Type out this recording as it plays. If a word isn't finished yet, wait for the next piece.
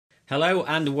Hello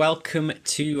and welcome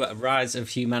to Rise of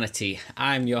Humanity.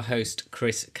 I'm your host,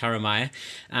 Chris Karamaya,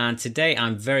 and today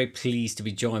I'm very pleased to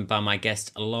be joined by my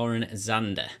guest, Lauren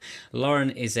Zander. Lauren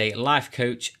is a life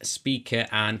coach, speaker,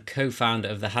 and co-founder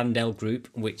of the Handel Group,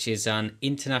 which is an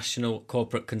international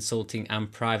corporate consulting and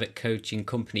private coaching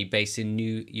company based in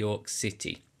New York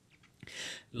City.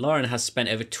 Lauren has spent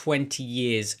over 20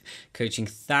 years coaching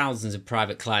thousands of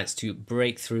private clients to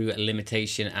break through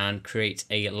limitation and create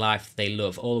a life they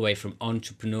love, all the way from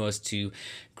entrepreneurs to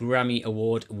Grammy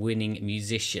Award-winning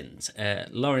musicians.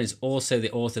 Lauren is also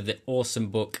the author of the awesome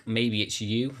book, Maybe It's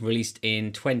You, released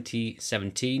in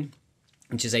 2017.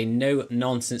 Which is a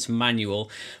no-nonsense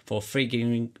manual for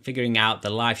figuring out the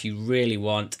life you really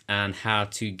want and how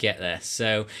to get there.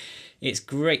 So it's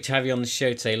great to have you on the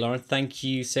show today, Lauren. Thank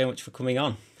you so much for coming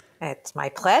on. It's my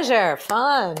pleasure.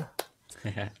 Fun.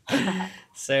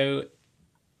 So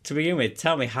to begin with,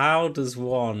 tell me, how does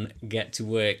one get to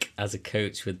work as a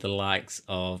coach with the likes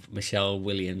of Michelle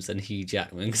Williams and Hugh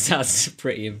Jackman? Because that's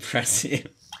pretty impressive.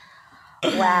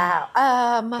 Wow.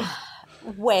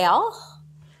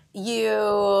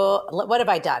 What have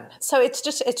I done? So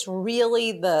it's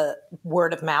really the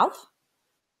word of mouth.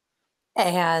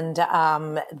 And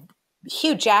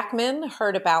Hugh Jackman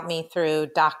heard about me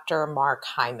through Dr. Mark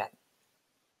Hyman.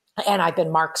 And I've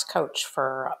been Mark's coach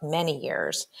for many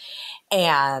years.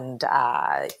 And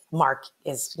Mark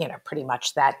is, pretty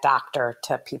much that doctor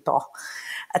to people,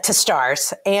 to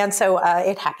stars. And so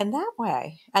it happened that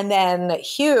way. And then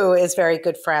Hugh is very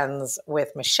good friends with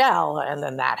Michelle. And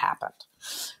then that happened.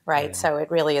 Right. Yeah. So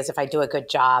it really is, if I do a good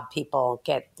job, people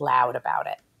get loud about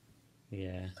it.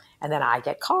 Yeah. And then I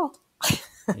get called.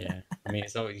 Yeah. I mean,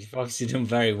 you've obviously done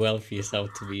very well for yourself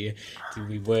to be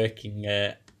working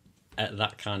at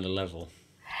that kind of level.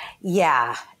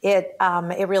 Yeah, it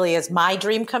really is. My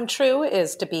dream come true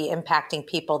is to be impacting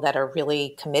people that are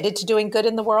really committed to doing good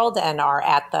in the world and are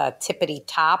at the tippity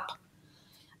top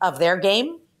of their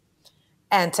game,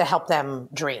 and to help them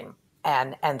dream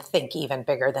and think even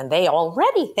bigger than they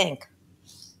already think.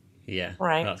 Yeah.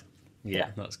 Right.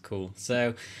 That's cool.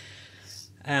 So,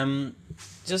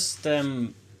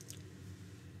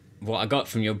 what I got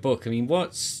from your book, I mean,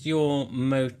 what's your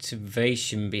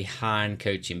motivation behind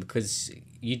coaching? Because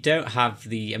you don't have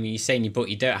you say in your book,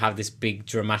 you don't have this big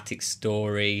dramatic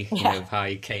story, of how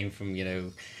you came from,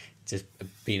 just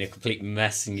being a complete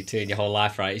mess and you turned your whole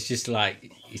life right. It's just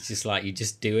like you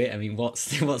just do it. I mean, what's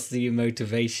the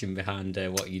motivation behind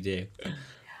what you do?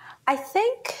 I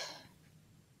think,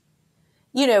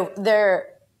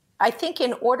 I think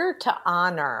in order to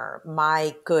honor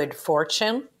my good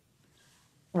fortune,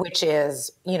 which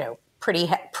is, pretty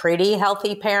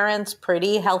healthy parents,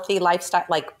 pretty healthy lifestyle,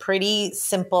 like pretty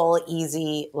simple,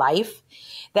 easy life,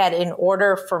 that in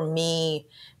order for me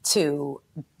to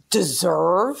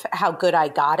deserve how good I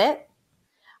got it,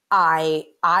 I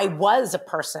was a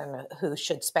person who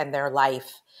should spend their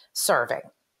life serving,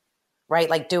 right?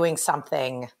 Like doing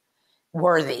something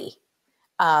worthy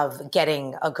of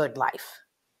getting a good life,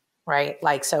 right?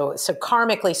 Like, so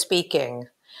karmically speaking,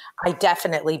 I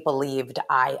definitely believed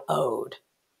I owed,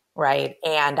 right?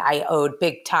 And I owed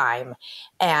big time,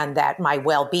 and that my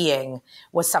well-being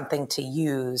was something to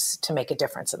use to make a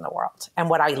difference in the world. And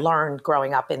what I learned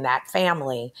growing up in that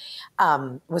family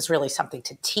was really something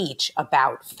to teach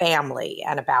about family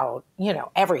and about,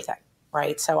 everything,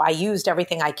 right? So I used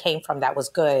everything I came from that was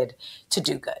good to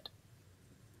do good.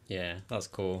 Yeah, that's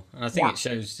cool. And I think it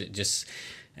shows that just,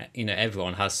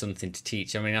 everyone has something to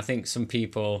teach. I mean, I think some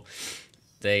people,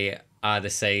 they either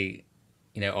say,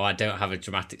 oh, I don't have a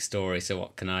dramatic story, so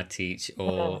what can I teach?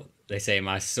 Or they say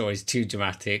my story's too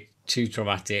dramatic, too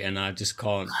traumatic, and I just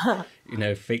can't,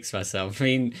 fix myself. I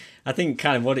mean, I think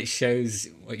kind of what it shows,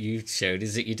 what you showed,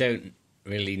 is that you don't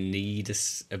really need a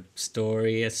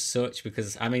story as such,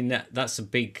 because, I mean, that's a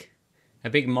big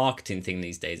marketing thing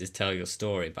these days, is tell your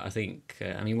story. But I think,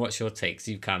 what's your take? 'Cause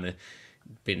you've kind of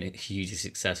been hugely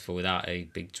successful without a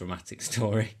big dramatic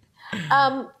story.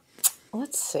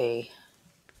 Let's see.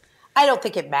 I don't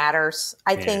think it matters.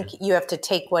 I think you have to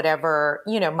take whatever,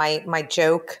 my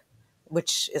joke,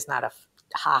 which is not a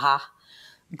haha,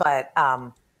 but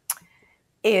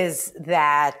is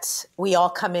that we all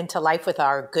come into life with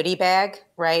our goodie bag,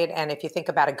 right? And if you think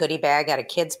about a goodie bag at a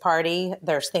kid's party,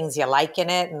 there's things you like in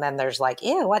it, and then there's like,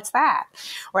 ew, what's that,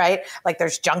 right? Like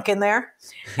there's junk in there,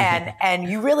 and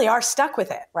you really are stuck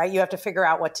with it, right? You have to figure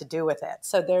out what to do with it.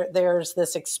 So there's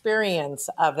this experience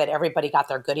of that everybody got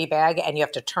their goodie bag, and you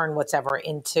have to turn whatever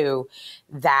into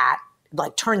that,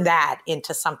 like turn that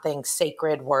into something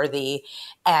sacred, worthy,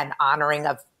 and honoring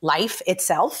of life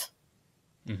itself.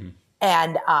 Mm-hmm.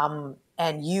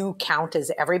 And you count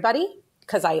as everybody.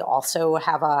 because I also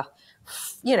have I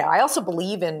also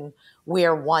believe in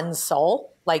we're one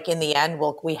soul. Like in the end,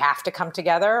 we have to come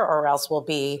together, or else we'll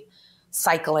be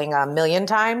cycling a million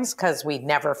times because we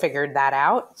never figured that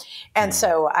out. And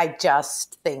so I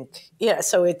just think,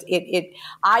 so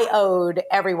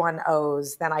everyone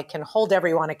owes, then I can hold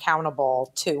everyone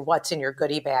accountable to what's in your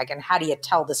goodie bag and how do you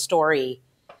tell the story?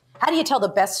 How do you tell the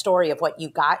best story of what you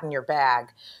got in your bag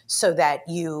so that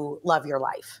you love your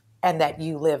life and that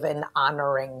you live in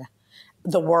honoring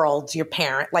the world, your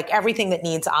parent, like everything that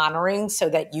needs honoring so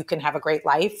that you can have a great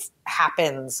life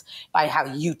happens by how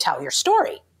you tell your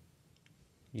story.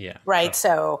 Yeah. Right.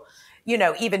 So,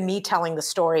 even me telling the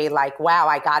story like, wow,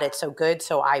 I got it so good,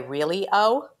 so I really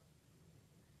owe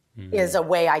is a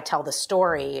way I tell the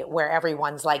story where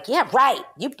everyone's like, yeah, right,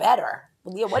 you better.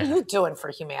 What are you doing for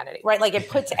humanity? Right. Like it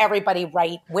puts everybody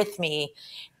right with me,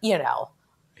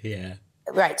 Yeah.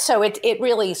 Right. So it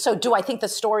really, so do I think the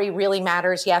story really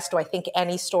matters? Yes. Do I think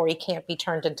any story can't be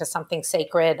turned into something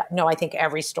sacred? No, I think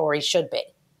every story should be.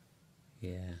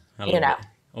 Yeah. I love it.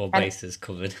 All bases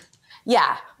covered.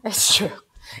 Yeah, it's true.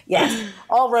 Yes.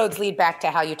 All roads lead back to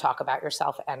how you talk about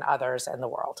yourself and others and the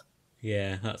world.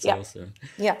 Yeah, that's Yeah. awesome.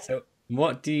 Yeah. So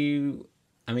for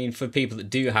people that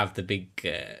do have the big,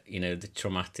 the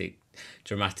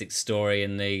dramatic story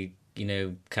and they,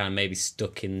 kind of maybe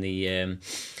stuck in the,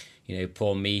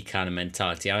 poor me kind of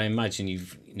mentality, I imagine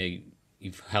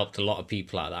you've helped a lot of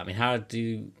people like that. I mean, how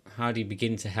do you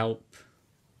begin to help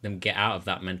them get out of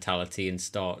that mentality and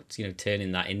start,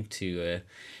 turning that into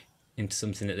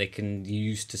something that they can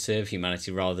use to serve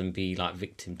humanity rather than be like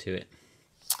victim to it?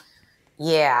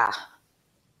 Yeah.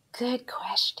 Good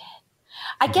question.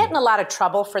 I get in a lot of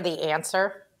trouble for the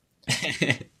answer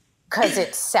because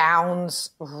it sounds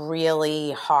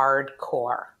really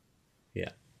hardcore. Yeah.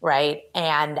 Right.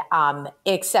 And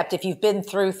except if you've been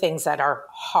through things that are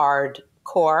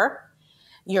hardcore,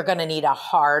 you're going to need a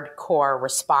hardcore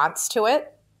response to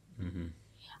it. Mm-hmm.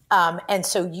 And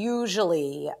so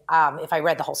usually if I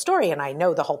read the whole story and I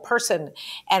know the whole person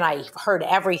and I heard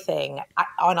everything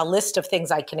on a list of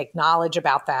things I can acknowledge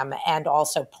about them and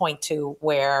also point to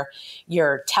where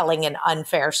you're telling an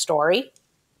unfair story,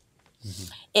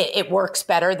 it works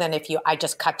better than if I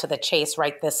just cut to the chase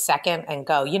right this second and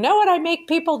go, you know what I make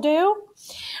people do?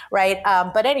 Right.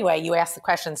 But anyway, you asked the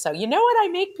question. So you know what I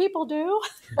make people do?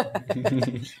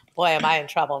 Boy, am I in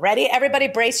trouble. Ready? Everybody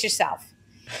brace yourself.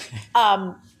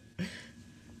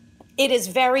 It is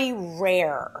very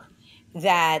rare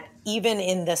that even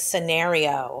in the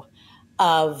scenario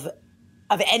of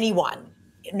anyone,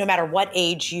 no matter what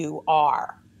age you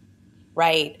are,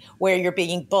 right, where you're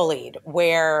being bullied,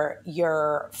 where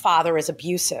your father is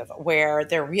abusive, where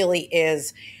there really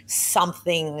is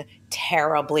something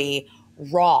terribly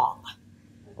wrong,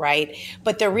 right?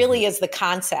 But there really is the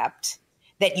concept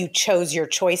that you chose your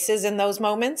choices in those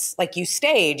moments. Like you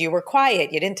stayed, you were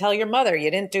quiet, you didn't tell your mother, you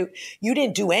didn't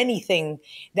do anything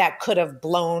that could have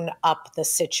blown up the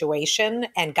situation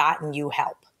and gotten you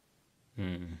help.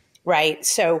 Right?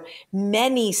 So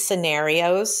many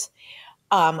scenarios,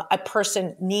 a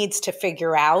person needs to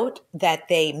figure out that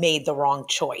they made the wrong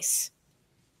choice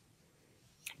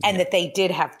and that they did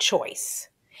have choice.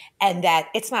 And that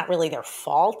it's not really their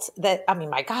fault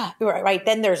my God, right?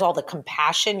 Then there's all the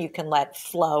compassion you can let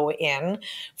flow in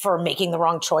for making the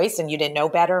wrong choice and you didn't know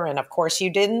better. And of course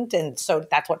you didn't. And so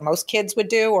that's what most kids would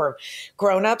do or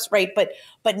grownups, right? But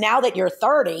now that you're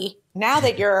 30, now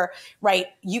that you're right,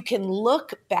 you can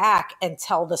look back and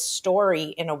tell the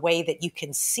story in a way that you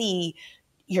can see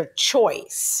your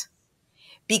choice.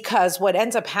 Because what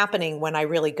ends up happening when I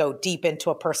really go deep into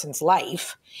a person's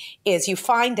life is you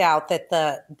find out that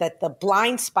the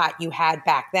blind spot you had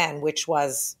back then, which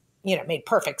was, made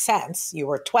perfect sense. You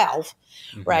were 12,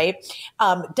 right?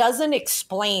 Doesn't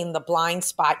explain the blind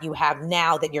spot you have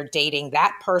now that you're dating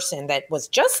that person that was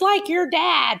just like your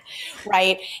dad,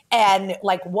 right? And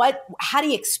like how do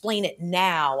you explain it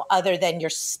now other than you're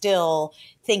still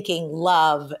thinking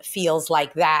love feels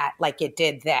like that, like it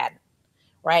did then?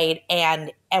 Right.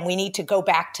 And we need to go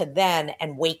back to then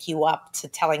and wake you up to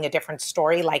telling a different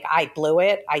story. Like I blew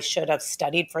it. I should have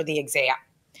studied for the exam.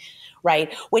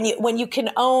 Right. When you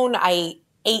can own, I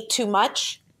ate too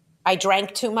much, I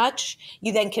drank too much,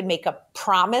 you then can make a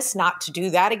promise not to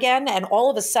do that again. And all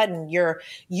of a sudden you're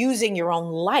using your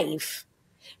own life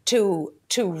to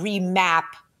remap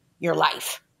your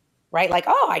life. Right. Like,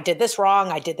 oh, I did this wrong.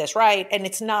 I did this right. And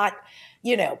it's not,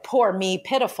 poor me,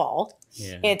 pitiful.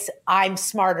 Yeah. It's I'm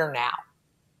smarter now.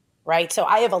 right? So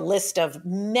I have a list of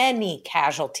many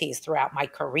casualties throughout my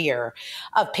career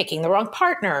of picking the wrong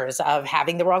partners, of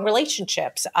having the wrong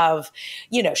relationships, of,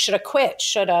 should have quit,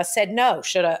 should have said no,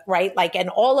 should have, right? Like, and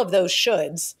all of those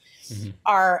shoulds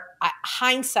are,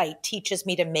 hindsight teaches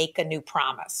me to make a new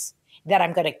promise that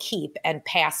I'm going to keep and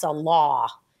pass a law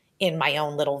in my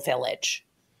own little village,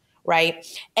 right?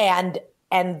 And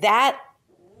that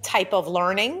type of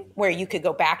learning where you could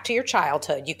go back to your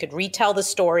childhood, you could retell the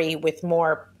story with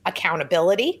more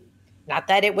accountability, not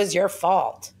that it was your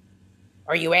fault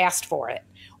or you asked for it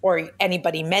or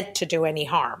anybody meant to do any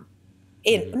harm.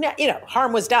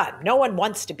 Harm was done. No one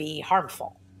wants to be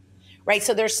harmful, right?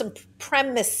 So there's some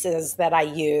premises that I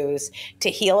use to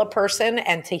heal a person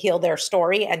and to heal their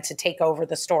story and to take over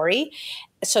the story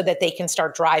so that they can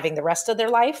start driving the rest of their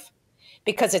life,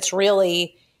 because it's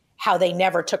really how they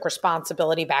never took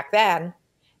responsibility back then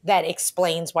that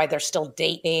explains why they're still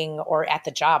dating or at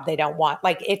the job they don't want.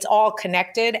 Like, it's all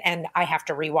connected, and I have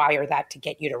to rewire that to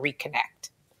get you to reconnect.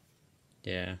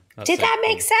 Yeah. Did that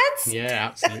make sense?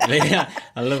 Yeah, absolutely. Yeah,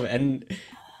 I love it. And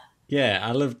yeah,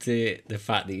 I love the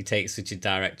fact that you take such a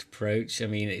direct approach. I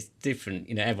mean, it's different.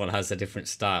 Everyone has a different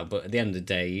style, but at the end of the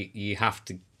day, you have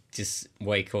to just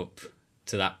wake up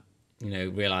to that,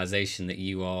 realization that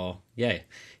your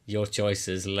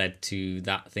choices led to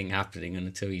that thing happening. And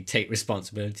until you take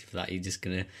responsibility for that, you're just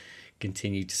going to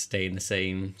continue to stay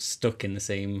stuck in the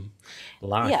same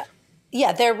life. Yeah.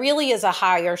 Yeah. There really is a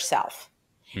higher self.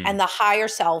 And the higher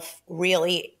self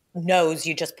really knows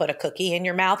you just put a cookie in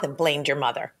your mouth and blamed your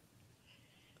mother.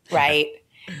 Right?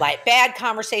 Like, bad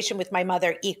conversation with my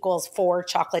mother equals 4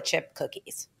 chocolate chip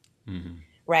cookies. Mm-hmm.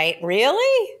 Right?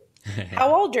 Really?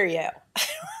 How old are you?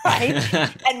 Right?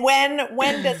 And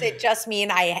when does it just mean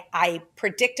I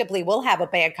predictably will have a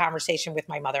bad conversation with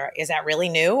my mother? Is that really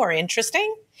new or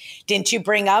interesting? Didn't you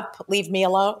bring up, leave me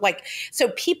alone? Like, so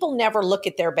people never look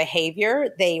at their behavior.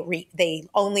 They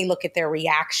only look at their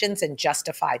reactions and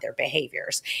justify their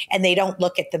behaviors. And they don't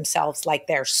look at themselves like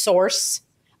their source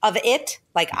of it.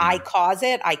 Like, I cause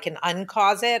it, I can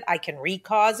uncause it, I can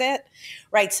recause it,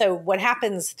 right? So what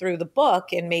happens through the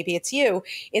book, and maybe it's you,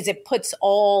 is it puts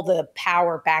all the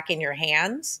power back in your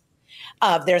hands.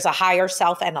 There's a higher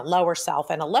self and a lower self.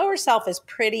 And a lower self is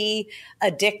pretty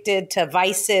addicted to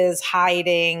vices,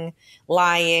 hiding,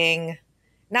 lying,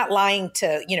 not lying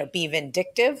to, be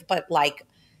vindictive, but like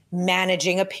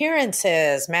managing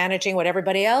appearances, managing what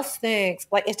everybody else thinks.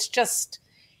 Like, it's just,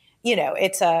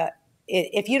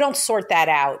 if you don't sort that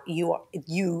out,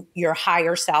 your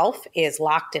higher self is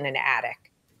locked in an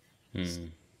attic.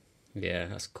 Yeah,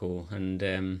 that's cool. And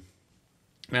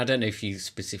I don't know if you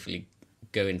specifically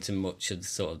go into much of the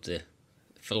sort of the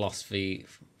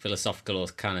philosophical or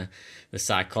kind of the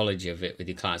psychology of it with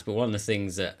your clients, but one of the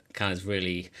things that kind of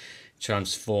really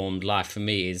transformed life for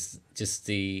me is just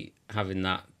having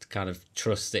that kind of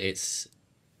trust that it's,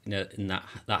 in that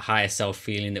higher self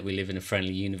feeling that we live in a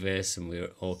friendly universe and we're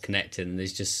all connected, and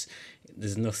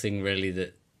there's nothing really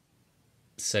that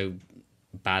so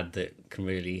bad that can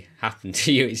really happen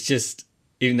to you. It's just,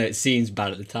 even though it seems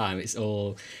bad at the time, it's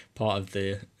all part of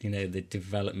the the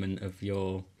development of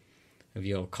your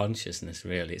consciousness.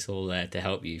 Really, it's all there to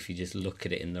help you if you just look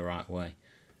at it in the right way.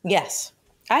 Yes.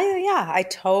 I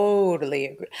totally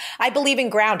agree. I believe in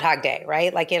Groundhog Day,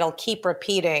 right? Like, it'll keep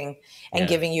repeating and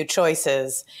giving you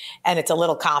choices, and it's a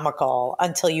little comical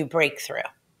until you break through.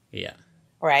 Yeah.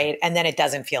 Right? And then it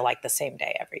doesn't feel like the same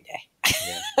day every day.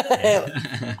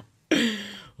 Yeah.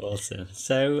 Awesome.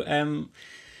 So,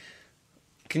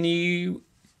 can you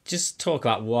just talk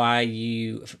about why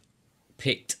you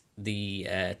picked the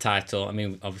title? I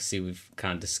mean, obviously we've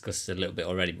kind of discussed it a little bit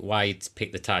already, but why you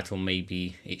picked the title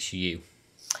Maybe It's You?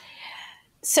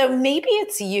 So Maybe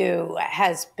It's You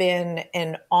has been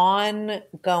an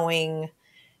ongoing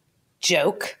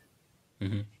joke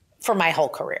for my whole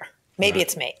career. Maybe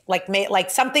it's me.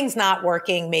 Like something's not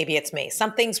working. Maybe it's me.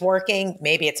 Something's working.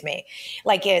 Maybe it's me.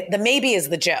 Like, the maybe is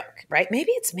the joke, right?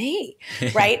 Maybe it's me,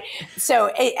 right? So,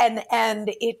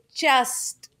 and it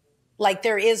just, like,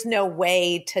 there is no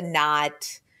way to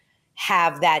not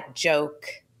have that joke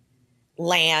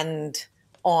land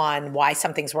on why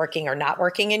something's working or not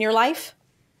working in your life.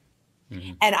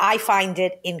 And I find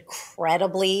it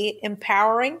incredibly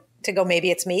empowering to go, maybe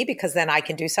it's me, because then I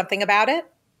can do something about it.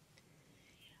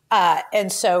 And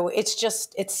so it's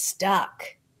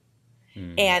stuck.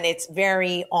 And it's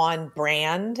very on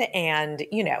brand. And,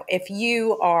 if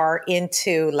you are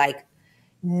into like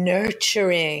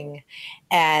nurturing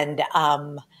and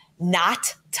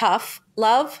not tough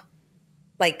love,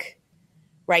 like,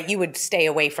 right, you would stay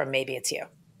away from Maybe It's You,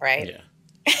 right? Yeah.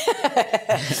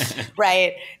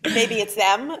 right? Maybe it's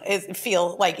them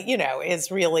feel like, is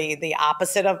really the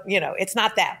opposite of, it's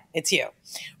not them, it's you.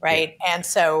 Right. Yeah.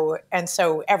 And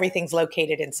so everything's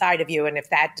located inside of you. And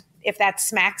if that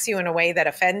smacks you in a way that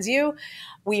offends you,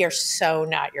 we are so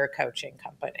not your coaching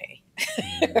company.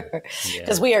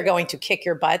 Because we are going to kick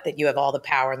your butt that you have all the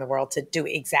power in the world to do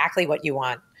exactly what you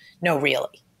want. No,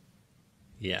 really.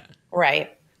 Yeah.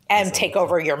 Right. And That's take awesome.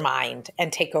 over your mind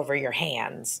and take over your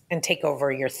hands and take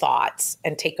over your thoughts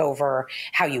and take over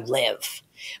how you live.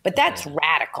 But that's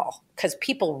radical because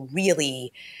people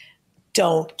really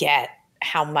don't get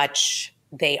how much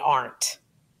they aren't.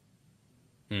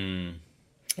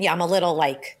 Yeah, I'm a little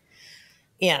like,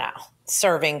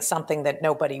 serving something that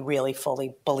nobody really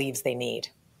fully believes they need.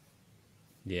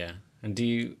 Yeah. And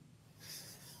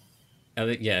are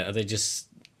they just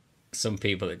some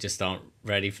people that just aren't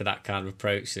ready for that kind of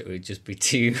approach, that would just be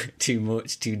too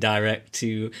much, too direct,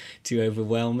 too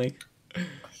overwhelming?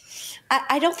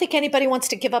 I don't think anybody wants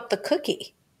to give up the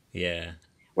cookie. Yeah.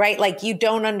 Right? Like you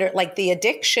don't like the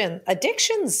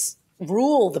addictions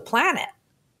rule the planet.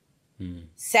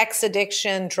 Sex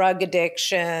addiction, drug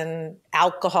addiction,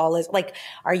 alcoholism. Like,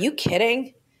 are you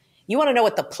kidding? You want to know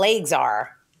what the plagues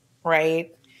are,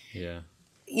 right? Yeah.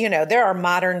 There are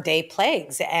modern day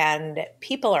plagues and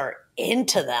people are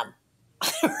into them,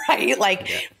 right?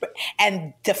 Like,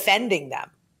 and defending them,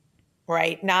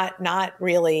 right? Not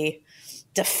really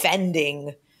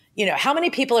defending, how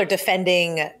many people are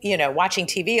defending, watching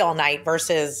TV all night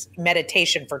versus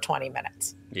meditation for 20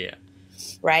 minutes? Yeah.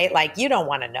 Right? Like, you don't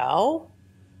want to know,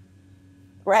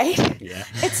 right? Yeah.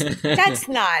 That's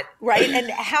not right.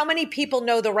 And how many people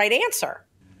know the right answer?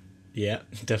 Yeah,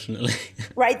 definitely.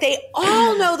 Right? They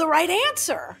all know the right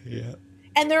answer. Yeah.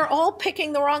 And they're all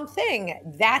picking the wrong thing.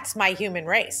 That's my human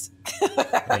race.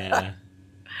 Yeah.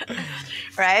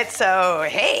 Right? So,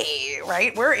 hey,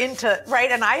 right? We're into,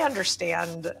 right? And I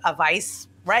understand a vice,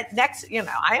 right? Next,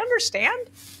 I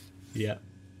understand. Yeah.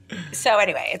 So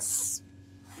anyway,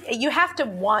 you have to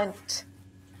want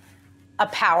a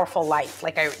powerful life.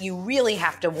 Like you really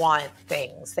have to want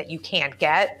things that you can't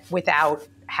get without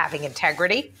having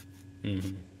integrity.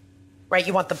 Mm-hmm. Right?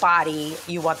 You want the body,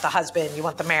 you want the husband, you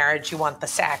want the marriage, you want the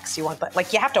sex, you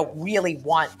have to really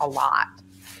want a lot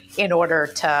in order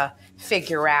to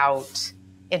figure out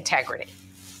integrity.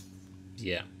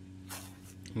 Yeah.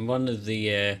 One of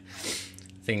the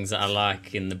things that I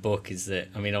like in the book is that,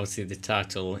 obviously the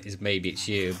title is Maybe It's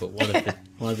You, but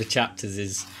one of the chapters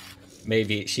is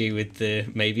Maybe It's You with the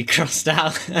maybe crossed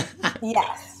out.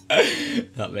 Yes.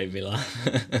 That made me laugh.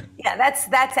 Yeah,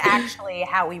 that's actually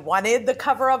how we wanted the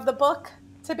cover of the book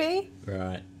to be.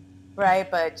 Right.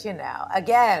 Right, but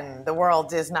again, the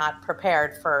world is not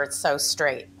prepared for so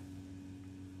straight.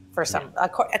 For some,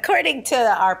 according to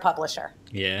our publisher.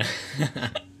 Yeah.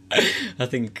 I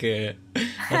think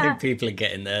people are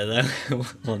getting there though.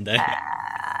 One day.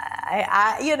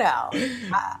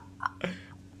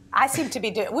 I seem to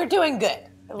be we're doing good,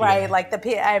 right? Yeah. Like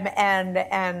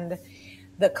and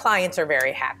the clients are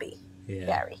very happy. Yeah.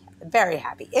 Very, very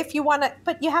happy. If you want to,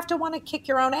 but you have to want to kick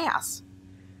your own ass.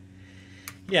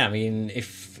 Yeah,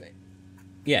 if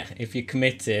you're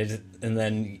committed, and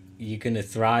then you're gonna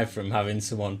thrive from having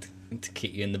someone to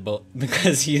kick you in the butt,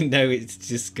 because it's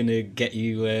just gonna get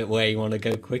you where you want to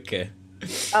go quicker.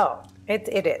 Oh,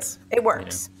 it is. It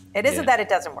works. Yeah. It isn't that it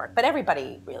doesn't work, but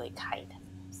everybody really kind of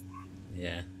knows that.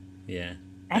 Yeah, yeah.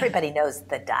 Everybody knows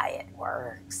the diet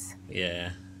works.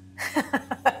 Yeah.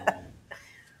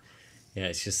 Yeah,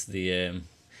 it's just the.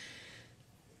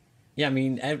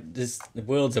 The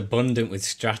world's abundant with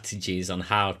strategies on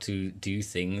how to do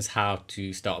things, how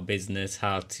to start a business,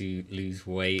 how to lose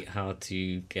weight, how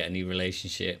to get a new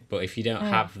relationship. But if you don't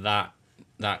have that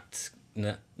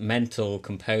mental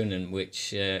component,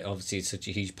 which obviously is such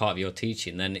a huge part of your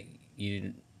teaching, then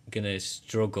you're going to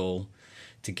struggle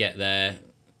to get there,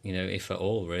 if at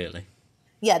all, really.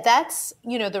 Yeah, that's,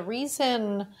 the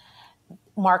reason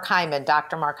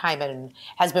Dr. Mark Hyman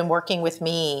has been working with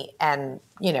me and,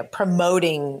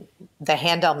 promoting the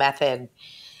Handel method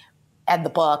and the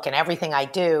book and everything I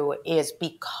do is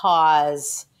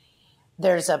because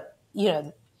there's it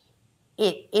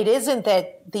isn't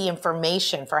that the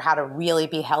information for how to really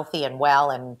be healthy and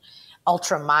well and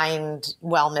ultra mind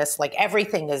wellness, like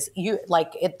everything is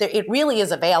it really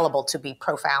is available to be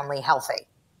profoundly healthy.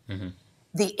 Mm-hmm.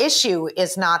 The issue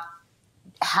is not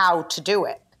how to do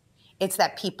it. It's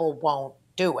that people won't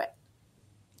do it.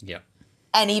 Yeah.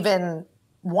 And even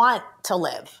want to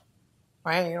live,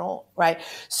 right? Right.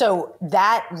 So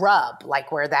that rub,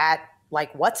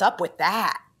 what's up with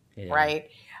that, yeah.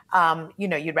 Right?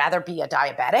 You'd rather be a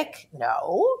diabetic?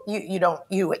 No, you don't,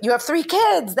 you have 3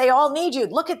 kids. They all need you.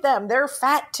 Look at them. They're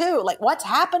fat too. Like, what's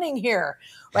happening here?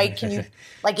 Right. Can you,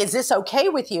 like, is this okay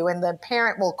with you? And the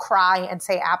parent will cry and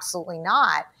say, absolutely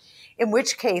not. In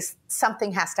which case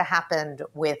something has to happen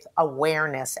with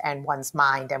awareness and one's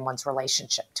mind and one's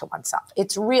relationship to oneself.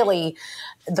 It's really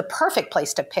the perfect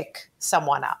place to pick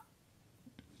someone up.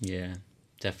 Yeah,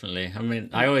 definitely. I mean,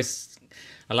 I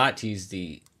like to use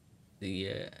the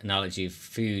analogy of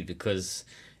food, because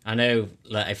I know,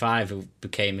 like, if I ever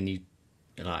became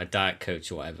a diet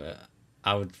coach or whatever,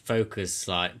 I would focus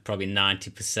like probably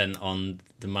 90% on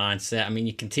the mindset. I mean,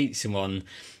 you can teach someone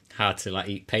how to like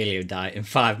eat paleo diet in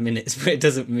 5 minutes, but it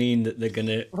doesn't mean that they're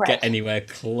gonna get anywhere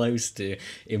close to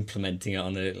implementing it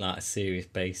on a serious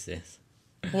basis.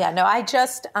 Yeah, no, I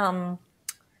just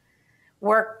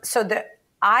work so that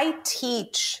I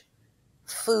teach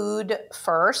food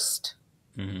first.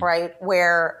 Right?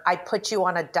 Where I put you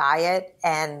on a diet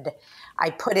and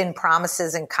I put in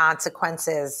promises and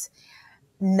consequences,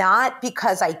 not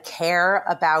because I care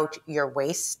about your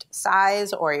waist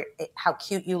size or how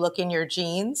cute you look in your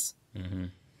jeans,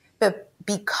 but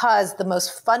because the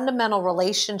most fundamental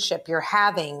relationship you're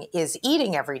having is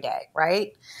eating every day,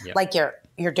 right? Yep. Like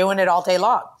you're doing it all day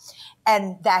long.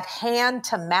 And that hand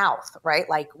to mouth, right?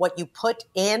 Like what you put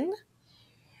in,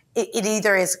 it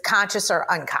either is conscious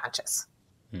or unconscious.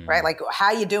 Right? Like,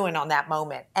 how you doing on that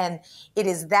moment? And it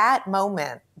is that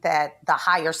moment that the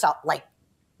higher self, like,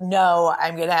 no,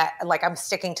 I'm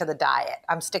sticking to the diet.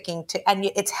 And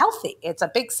it's healthy. It's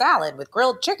a big salad with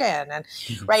grilled chicken and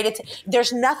right.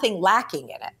 There's nothing lacking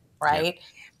in it. Right. Yep.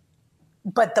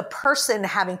 But the person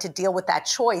having to deal with that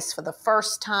choice for the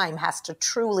first time has to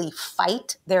truly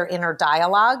fight their inner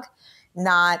dialogue,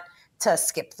 not to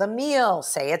skip the meal,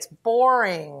 say it's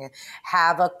boring,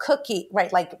 have a cookie,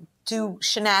 right? Like, do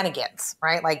shenanigans,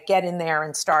 right? Like, get in there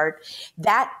and start.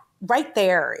 That right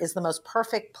there is the most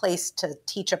perfect place to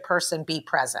teach a person be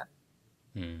present,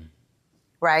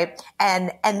 right?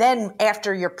 And then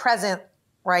after you're present,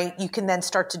 right, you can then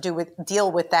start to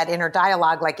deal with that inner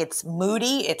dialogue. Like, it's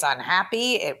moody, it's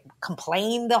unhappy, it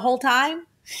complained the whole time,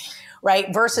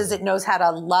 right? Versus it knows how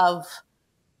to love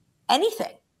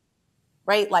anything.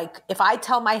 Right? Like, if I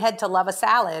tell my head to love a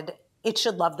salad, it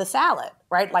should love the salad,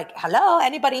 right? Like, hello,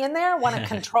 anybody in there want to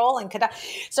control and conduct?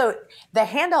 So the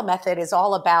Handel method is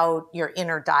all about your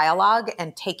inner dialogue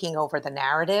and taking over the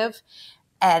narrative.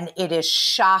 And it is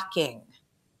shocking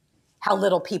how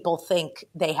little people think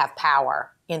they have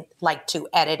power to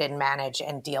edit and manage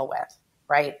and deal with,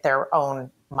 right? Their own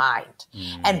mind.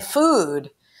 And food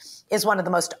is one of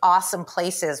the most awesome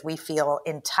places we feel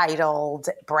entitled,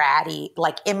 bratty,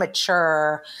 like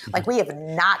immature, like we have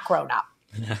not grown up.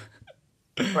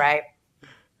 Right?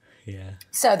 Yeah.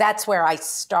 So that's where I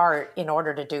start in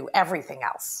order to do everything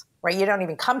else, right? You don't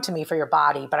even come to me for your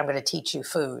body, but I'm going to teach you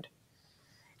food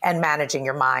and managing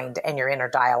your mind and your inner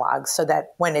dialogue so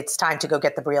that when it's time to go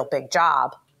get the real big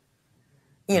job,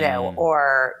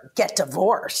 or get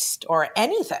divorced or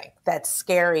anything that's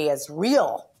scary as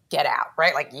real, get out,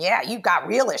 right? Like, yeah, you've got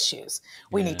real issues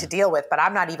we need to deal with, but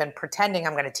I'm not even pretending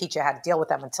I'm going to teach you how to deal with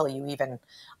them until you even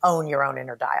own your own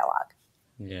inner dialogue.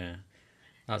 Yeah,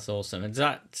 that's awesome.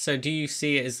 So do you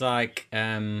see it as like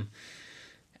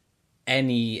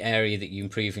any area that you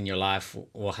improve in your life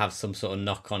will have some sort of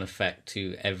knock-on effect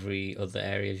to every other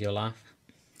area of your life?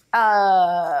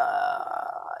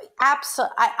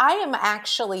 Absolutely. I am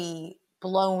actually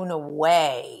blown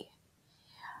away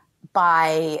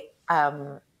by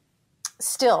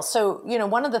still. So,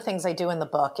 one of the things I do in the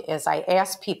book is I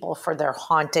ask people for their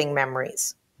haunting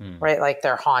memories, right? Like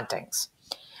their hauntings.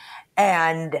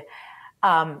 And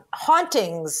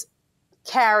hauntings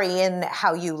carry in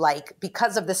how you, like,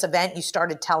 because of this event, you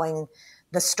started telling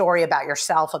the story about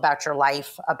yourself, about your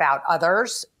life, about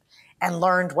others, and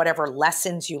learned whatever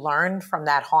lessons you learned from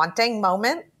that haunting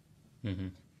moment.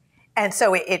 And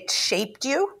so it shaped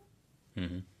you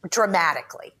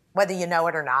dramatically, whether you know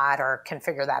it or not, or can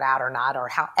figure that out or not, or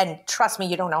how. And trust me,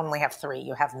 you don't only have 3,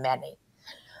 you have many.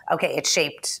 Okay, it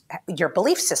shaped your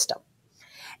belief system.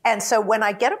 And so when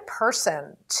I get a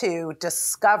person to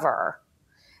discover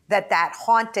that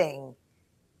haunting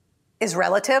is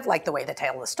relative, like the way they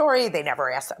tell the story, they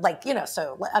never ask,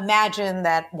 so imagine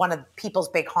that one of people's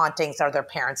big hauntings are their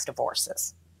parents'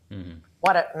 divorces.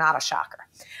 Not a shocker.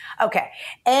 Okay.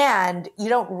 And you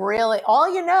don't really,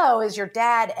 all you know is your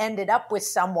dad ended up with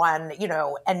someone,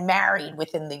 and married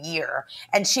within the year,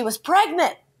 and she was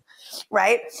pregnant,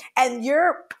 right? And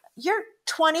you're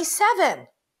 27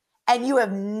 and you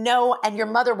have and your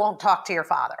mother won't talk to your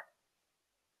father.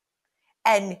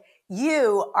 And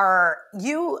you are a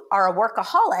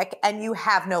workaholic and you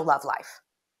have no love life.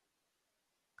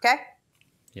 Okay?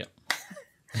 Yep.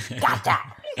 Got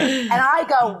that. And I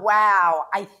go, wow,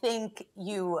 I think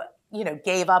you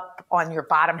gave up on your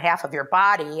bottom half of your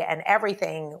body and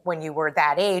everything when you were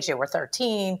that age. You were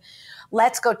 13.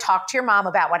 Let's go talk to your mom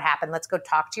about what happened. Let's go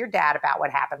talk to your dad about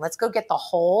what happened. Let's go get the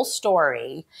whole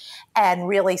story and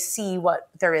really see what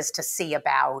there is to see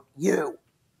about you,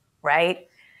 right?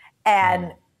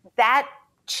 And that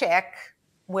chick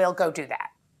will go do that,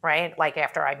 right? Like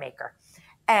after I make her.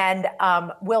 And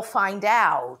we'll find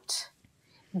out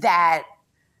that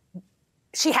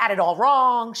she had it all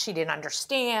wrong. She didn't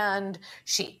understand.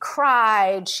 She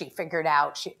cried. She figured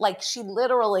out, she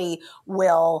literally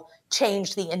will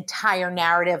change the entire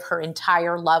narrative, her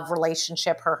entire love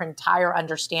relationship, her entire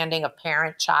understanding of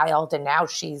parent, child. And now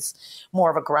she's more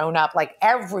of a grown up. Like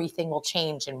everything will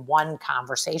change in one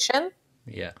conversation.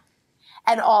 Yeah.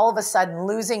 And all of a sudden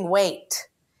losing weight,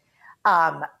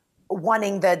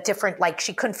 wanting the different, like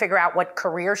she couldn't figure out what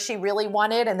career she really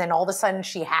wanted. And then all of a sudden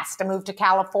she has to move to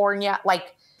California,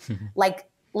 like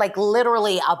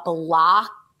literally a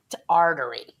blocked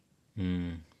artery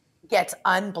gets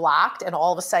unblocked. And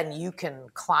all of a sudden you can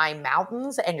climb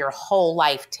mountains and your whole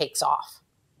life takes off.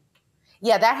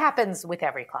 Yeah, that happens with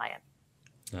every client.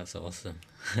 That's awesome.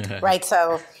 Right.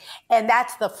 So, and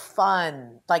that's the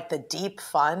fun, like the deep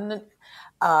fun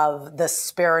of the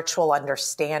spiritual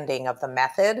understanding of the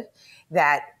method,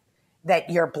 that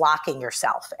you're blocking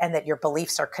yourself and that your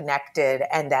beliefs are connected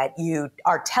and that you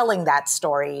are telling that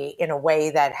story in a way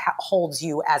that holds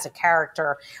you as a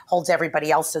character, holds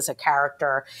everybody else as a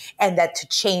character, and that to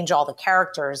change all the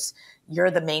characters,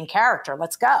 you're the main character.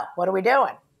 Let's go. What are we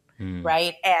doing?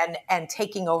 Right. And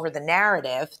taking over the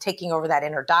narrative, taking over that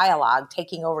inner dialogue,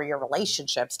 taking over your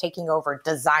relationships, taking over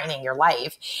designing your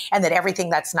life, and that everything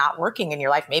that's not working in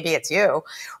your life, maybe it's you,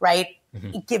 right?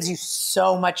 It gives you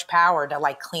so much power to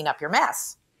like clean up your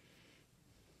mess.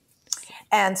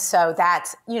 And so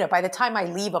that's, by the time I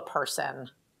leave a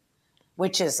person,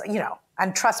 which is,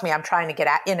 and trust me, I'm trying to get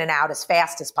in and out as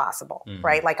fast as possible,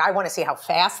 right? Like I want to see how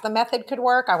fast the method could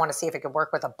work. I want to see if it could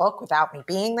work with a book without me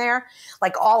being there.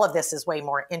 Like all of this is way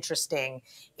more interesting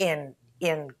in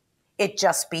it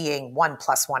just being 1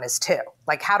 + 1 is 2.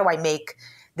 Like how do I make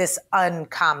this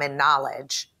uncommon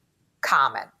knowledge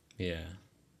common? Yeah.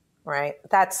 Right?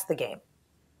 That's the game.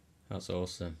 That's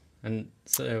awesome. And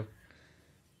so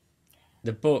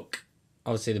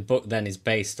obviously the book then is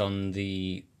based on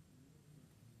the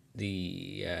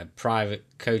private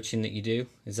coaching that you do.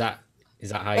 Is that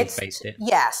how you based it?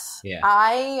 Yes. Yeah.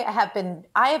 I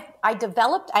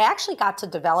actually got to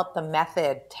develop the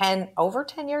method over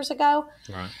 10 years ago.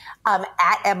 Right.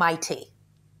 At MIT.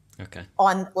 Okay.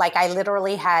 I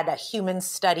literally had a human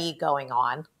study going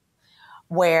on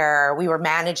where we were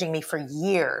managing me for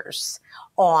years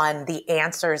on the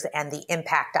answers and the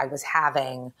impact I was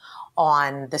having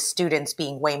on the students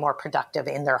being way more productive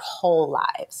in their whole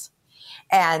lives.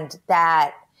 And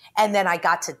then I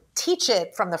got to teach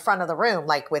it from the front of the room,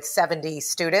 like with 70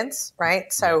 students,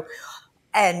 right? So,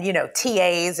 and,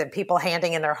 TAs and people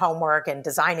handing in their homework and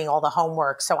designing all the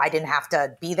homework. So I didn't have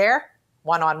to be there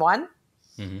one-on-one.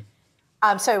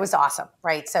 So it was awesome,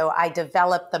 right? So I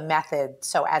developed the method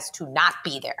so as to not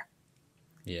be there.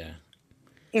 Yeah.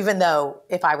 Even though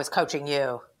if I was coaching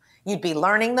you, you'd be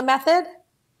learning the method,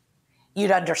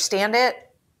 you'd understand it,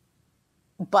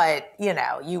 but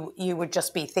you would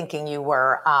just be thinking you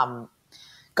were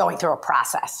going through a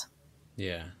process.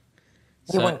 Yeah.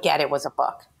 You wouldn't get it was a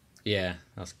book. Yeah,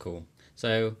 that's cool.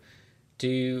 So do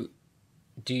you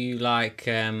like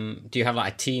do you have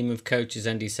like a team of coaches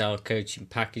and do you sell coaching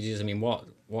packages? I mean,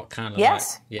 what kind of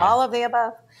Yes, all of the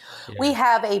above. Yeah. We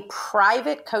have a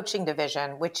private coaching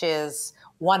division, which is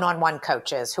one-on-one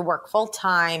coaches who work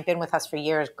full-time, been with us for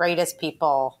years, greatest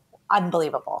people,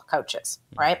 unbelievable coaches,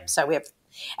 right? So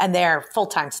and they're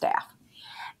full-time staff.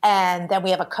 And then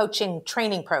we have a coaching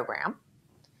training program,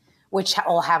 which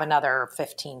will have another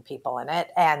 15 people in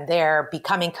it. And they're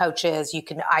becoming coaches. You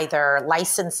can either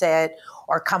license it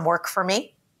or come work for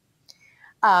me.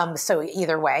 So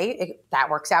either way, that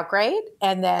works out great.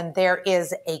 And then there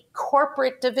is a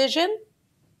corporate division.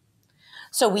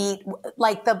 So we,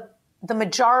 like the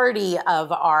majority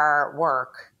of our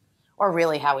work, or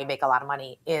really how we make a lot of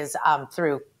money, is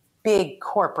through big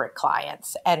corporate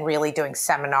clients and really doing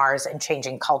seminars and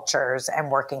changing cultures and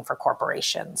working for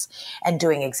corporations and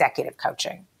doing executive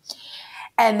coaching.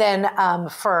 And then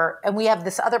and we have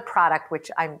this other product,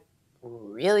 which I'm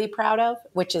really proud of,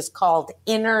 which is called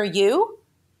Inner You,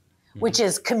 which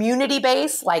is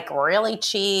community-based, like really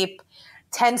cheap,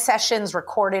 10 sessions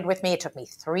recorded with me. It took me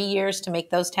 3 years to make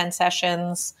those 10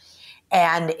 sessions.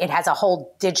 And it has a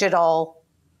whole digital,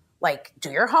 like,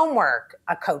 do your homework.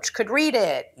 A coach could read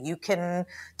it. You can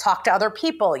talk to other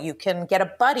people. You can get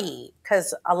a buddy,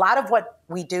 because a lot of what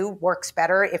we do works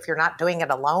better if you're not doing it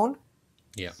alone.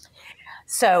 Yeah.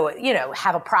 So,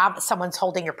 have someone's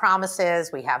holding your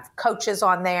promises. We have coaches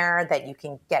on there that you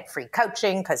can get free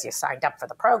coaching because you signed up for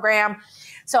the program.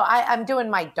 So I'm doing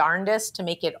my darndest to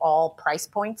make it all price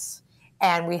points.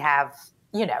 And we have,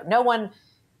 no one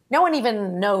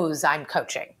even knows I'm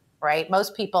coaching, right?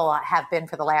 Most people have been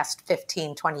for the last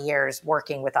 15, 20 years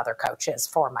working with other coaches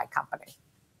for my company.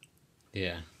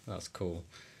 Yeah, that's cool.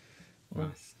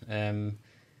 Right.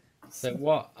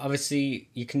 So obviously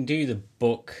you can do the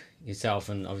book yourself,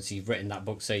 and obviously you've written that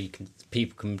book so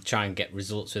people can try and get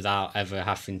results without ever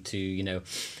having to,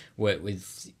 work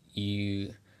with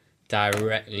you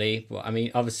directly. But I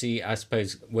mean, obviously, I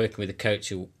suppose working with a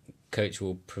coach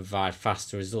will provide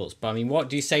faster results. But I mean, what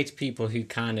do you say to people who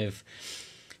kind of,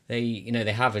 they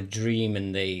have a dream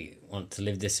and they want to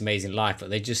live this amazing life, but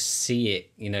they just see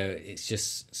it, it's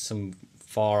just some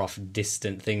far off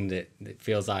distant thing that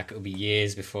feels like it'll be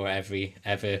years before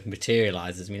ever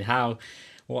materializes. I mean,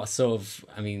 what sort of,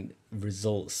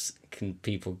 results can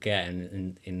people get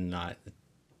in like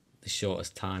the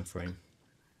shortest time frame?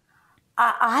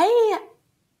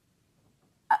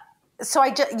 So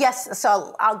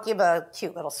I'll give a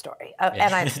cute little story.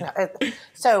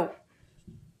 So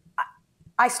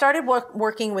I started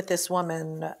working with this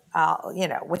woman,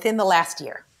 within the last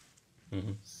year.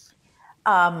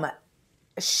 Mm-hmm.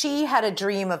 She had a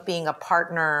dream of being a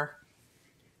partner.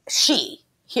 She,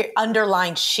 here,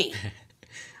 underlined she,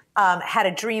 had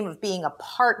a dream of being a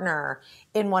partner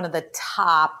in one of the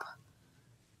top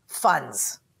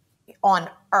funds on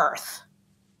earth.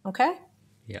 Okay?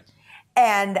 Yeah.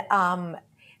 And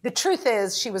the truth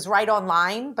is, she was right on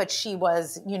line, but she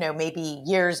was, maybe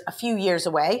a few years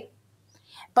away.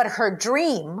 But her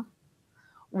dream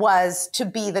was to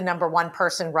be the number one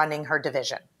person running her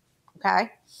division. Okay?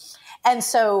 And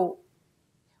so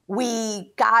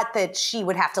we got that she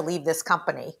would have to leave this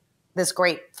company, this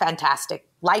great, fantastic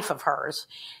life of hers,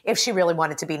 if she really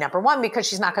wanted to be number one, because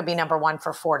she's not going to be number one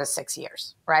for 4 to 6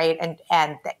 years, right?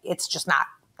 And it's just not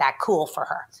that cool for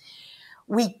her.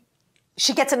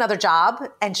 She gets another job,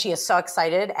 and she is so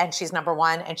excited, and she's number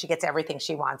one, and she gets everything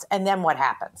she wants. And then what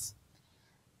happens?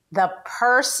 The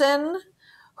person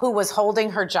who was holding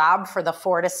her job for the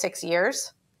 4 to 6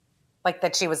 years, like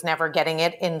that she was never getting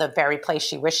it in the very place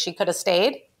she wished she could have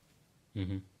stayed,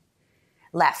 mm-hmm.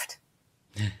 left.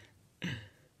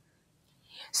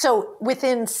 So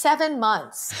within 7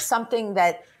 months, something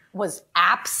that was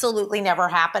absolutely never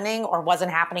happening or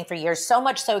wasn't happening for years, so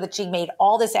much so that she made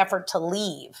all this effort to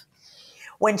leave.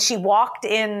 When she walked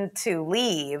in to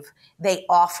leave, they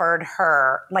offered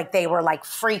her, they were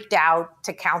freaked out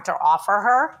to counter offer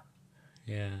her.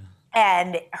 Yeah.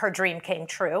 And her dream came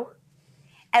true.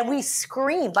 And we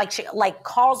screamed, she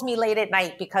calls me late at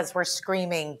night because we're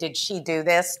screaming, did she do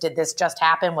this? Did this just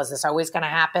happen? Was this always going to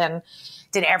happen?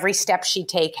 Did every step she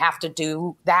take have to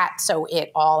do that so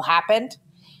it all happened?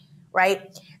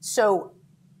 Right? So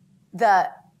the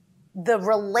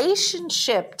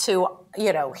relationship to,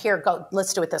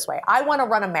 let's do it this way. I want to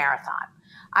run a marathon.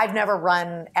 I've never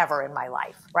run ever in my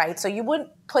life, right? So you wouldn't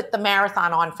put the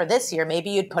marathon on for this year. Maybe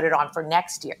you'd put it on for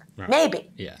next year. Right.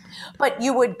 Maybe. Yeah. But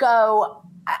you would go,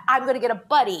 I'm going to get a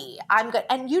buddy.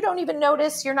 And you don't even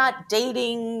notice you're not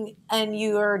dating and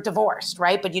you're divorced,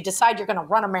 right? But you decide you're going to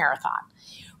run a marathon,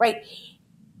 right?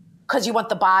 Because you want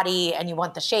the body and you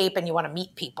want the shape and you want to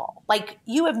meet people.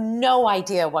 You have no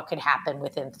idea what could happen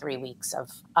within 3 weeks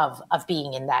of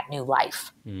being in that new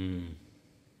life. Mm.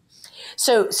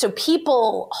 So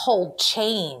people hold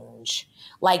change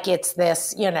like it's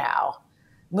this,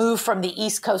 move from the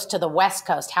East Coast to the West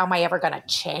Coast. How am I ever going to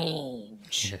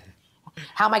change?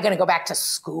 How am I going to go back to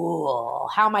school?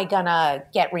 How am I going to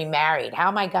get remarried?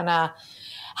 I'm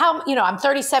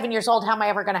 37 years old. How am I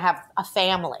ever going to have a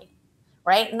family?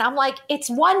 Right? And I'm like, it's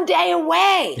one day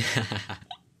away.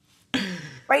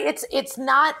 Right? It's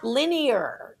not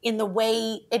linear in the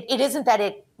way, it isn't that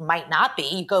it might not be.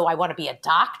 You go, I want to be a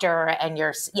doctor, and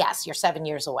you're 7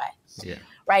 years away. Yeah.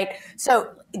 Right? So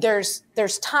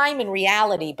there's time and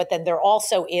reality, but then there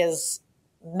also is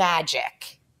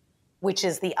magic, which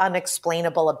is the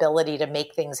unexplainable ability to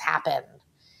make things happen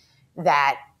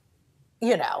that,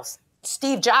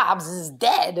 Steve Jobs is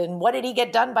dead, and what did he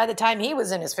get done by the time he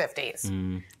was in his 50s?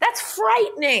 Mm. That's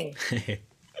frightening.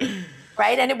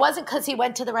 Right? And it wasn't because he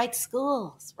went to the right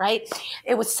schools, right?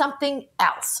 It was something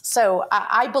else. So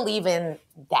I believe in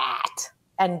that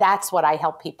And that's what I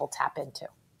help people tap into.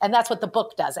 And that's what the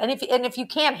book does. And if you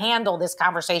can't handle this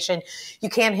conversation, you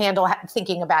can't handle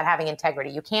thinking about having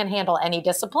integrity, you can't handle any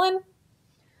discipline,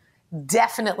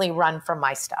 definitely run from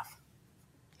my stuff.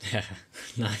 Yeah,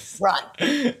 nice. Run.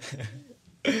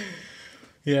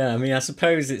 Yeah, I mean, I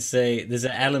suppose there's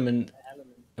an element.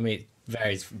 I mean, it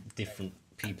varies from different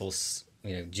people's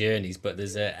journeys, but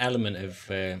there's an element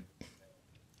of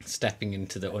stepping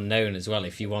into the unknown as well.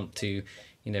 If you want to,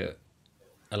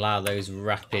 allow those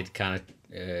rapid kind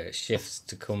of shifts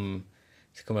to come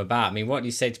about. I mean, what do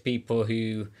you say to people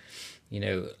who,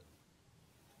 are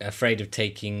afraid of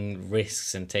taking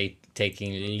risks and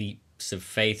taking leaps of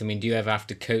faith? I mean, do you ever have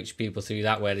to coach people through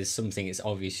that, where there's something it's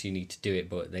obvious you need to do it,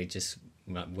 but they just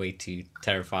way too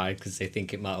terrified because they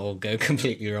think it might all go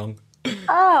completely wrong?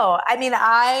 Oh, I mean,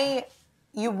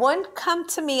 you wouldn't come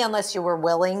to me unless you were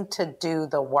willing to do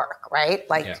the work, right?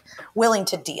 Like willing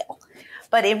to deal.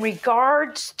 But in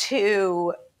regards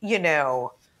to,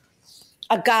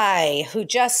 a guy who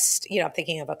just, I'm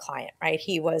thinking of a client, right?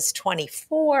 He was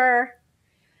 24,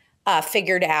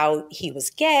 figured out he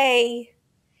was gay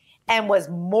and was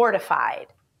mortified.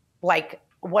 Like,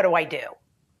 what do I do?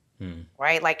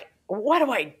 Right? Like, what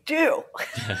do I do?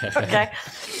 Okay.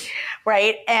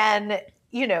 Right. And,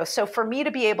 so for me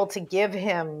to be able to give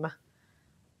him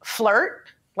flirt,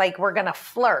 like we're going to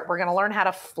flirt, we're going to learn how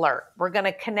to flirt. We're going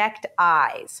to connect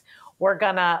eyes. We're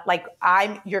going to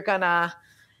you're going to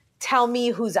tell me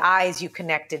whose eyes you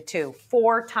connected to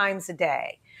 4 times a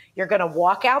day. You're going to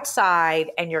walk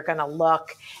outside and you're going to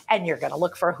look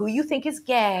for who you think is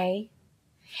gay,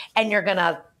 and you're going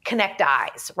to connect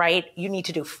eyes, right? You need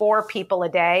to do 4 people a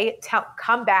day.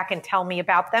 Come back and tell me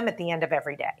about them at the end of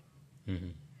every day. Mm-hmm.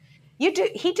 He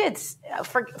did,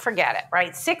 forget it,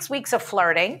 right? 6 weeks of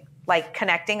flirting, like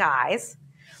connecting eyes,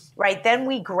 right? Then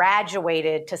we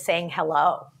graduated to saying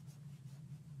hello.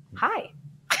 Hi.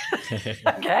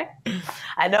 Okay.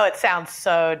 I know it sounds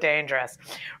so dangerous,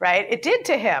 right? It did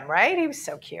to him, right? He was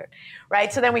so cute,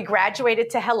 right? So then we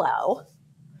graduated to hello.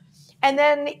 And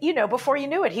then, before you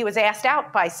knew it, he was asked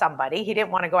out by somebody. He didn't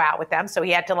want to go out with them. So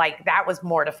he had to that was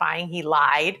mortifying. He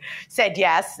lied, said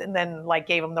yes, and then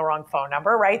gave him the wrong phone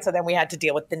number, right? So then we had to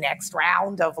deal with the next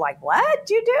round of what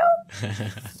do you do?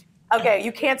 Okay,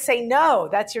 you can't say no.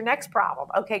 That's your next problem.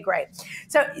 Okay, great.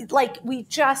 So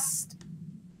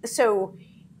so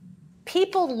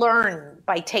people learn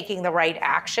by taking the right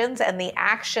actions, and the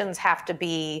actions have to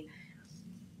be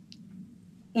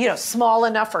small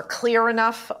enough or clear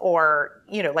enough, or,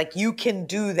 you can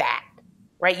do that,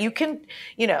 right? You can,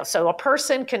 so a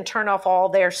person can turn off all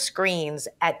their screens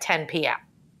at 10 p.m.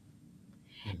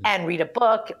 Mm-hmm. and read a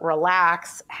book,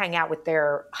 relax, hang out with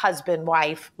their husband,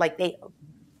 wife,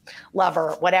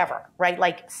 lover, whatever,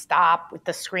 right? Stop with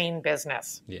the screen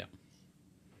business. Yeah.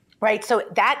 Right. So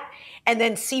and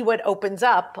then see what opens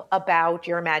up about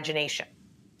your imagination.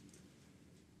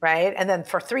 Right. And then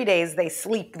for 3 days, they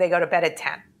sleep, they go to bed at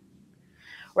 10.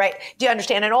 Right. Do you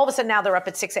understand? And all of a sudden now they're up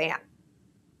at 6 a.m.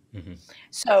 Mm-hmm.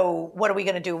 So what are we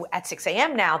going to do at 6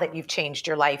 a.m. now that you've changed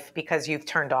your life because you've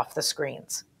turned off the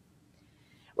screens?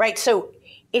 Right. So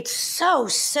it's so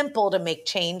simple to make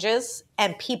changes,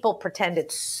 and people pretend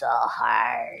it's so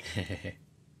hard.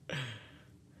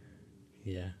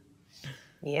 Yeah.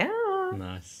 Yeah.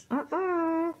 Nice.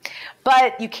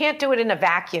 But you can't do it in a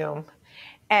vacuum,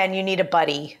 and you need a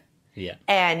buddy. Yeah.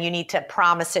 And you need to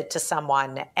promise it to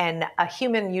someone. And a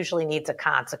human usually needs a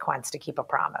consequence to keep a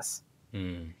promise.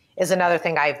 Is another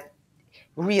thing I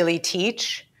really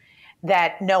teach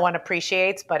that no one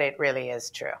appreciates, but it really is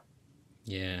true.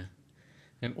 Yeah.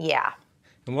 Yeah.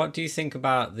 And what do you think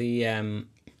about the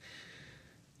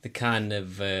kind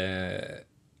of the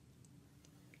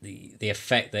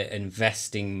effect that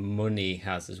investing money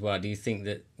has as well? Do you think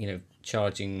that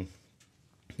charging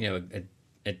a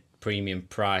premium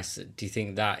price, do you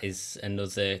think that is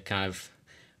another kind of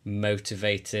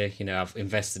motivator? I've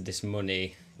invested this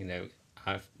money,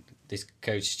 this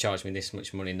coach has charged me this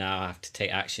much money, now I have to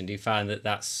take action. Do you find that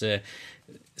that's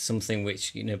something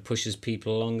which pushes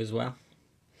people along as well?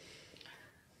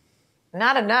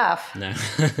 Not enough. No.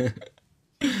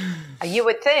 You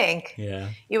would think. Yeah.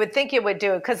 You would think it would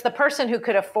do it, because the person who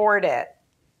could afford it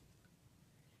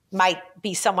might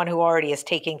be someone who already is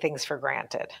taking things for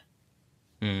granted.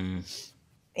 Yeah.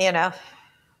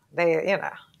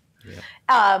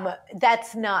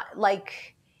 That's not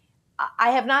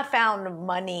I have not found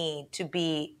money to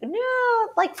be,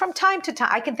 from time to time.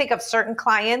 I can think of certain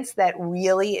clients that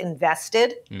really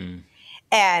invested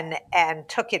and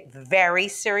took it very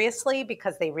seriously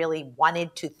because they really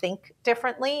wanted to think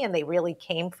differently, and they really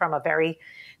came from a very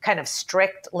kind of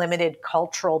strict, limited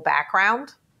cultural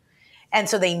background. And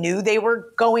so they knew they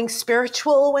were going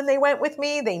spiritual when they went with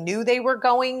me. They knew they were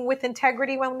going with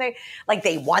integrity when they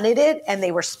wanted it, and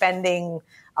they were spending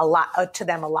a lot to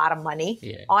them, a lot of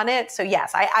money on it. So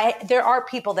yes, there are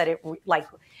people that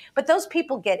but those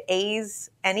people get A's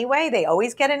anyway. They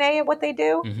always get an A at what they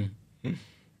do. Mm-hmm.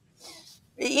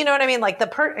 You know what I mean? Like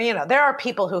there are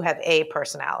people who have A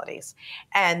personalities,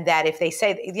 and that if they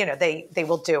say, they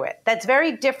will do it. That's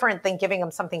very different than giving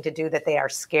them something to do that they are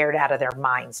scared out of their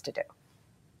minds to do.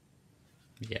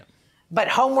 Yeah. But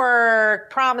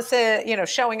homework, promises,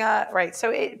 showing up, right?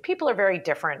 So people are very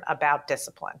different about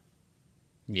discipline.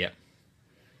 Yeah.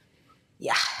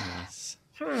 Yeah. Nice.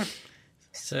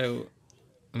 So,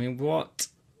 I mean,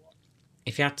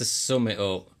 if you had to sum it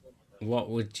up,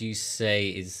 what would you say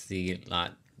is the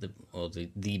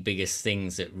biggest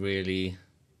things that really,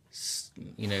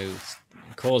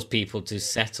 cause people to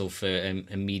settle for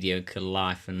a mediocre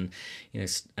life and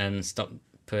stop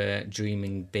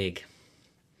dreaming big?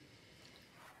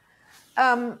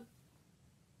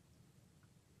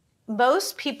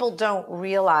 Most people don't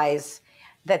realize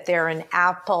that they're an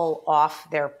apple off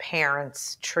their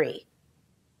parents' tree.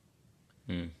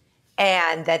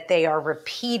 And that they are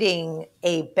repeating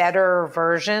a better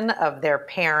version of their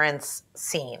parents'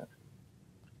 scene.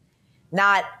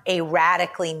 Not a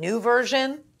radically new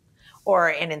version or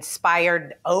an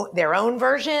inspired their own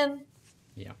version.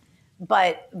 Yeah.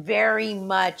 But very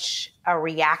much a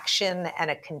reaction and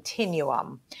a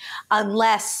continuum,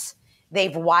 unless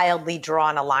they've wildly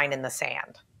drawn a line in the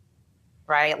sand,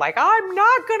 right? Like, I'm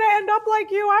not going to end up like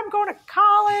you. I'm going to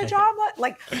college.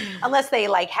 Unless they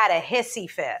had a hissy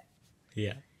fit.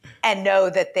 Yeah. And know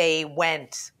that they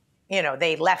went,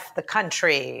 they left the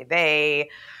country. They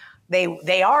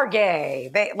are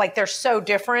gay. They're so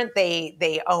different.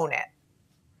 They own it,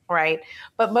 right?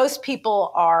 But most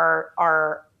people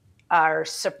are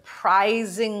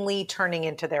surprisingly turning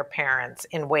into their parents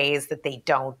in ways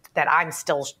that I'm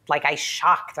still I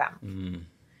shock them.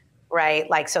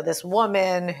 Right? So this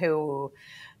woman who,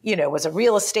 was a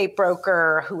real estate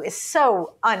broker who is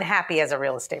so unhappy as a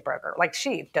real estate broker.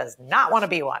 She does not want to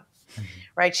be one,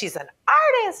 right? She's an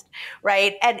artist,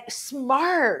 right? And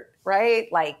smart, right?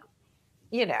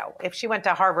 If she went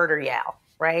to Harvard or Yale,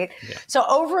 right? Yeah. So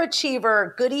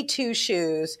overachiever, goody two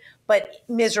shoes, but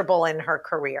miserable in her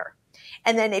career.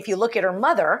 And then if you look at her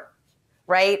mother,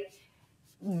 right?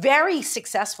 Very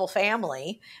successful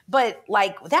family, but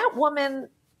that woman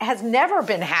has never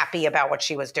been happy about what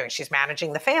she was doing. She's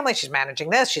managing the family. She's managing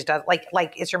this. She's done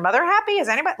is your mother happy? Is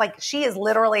anybody she is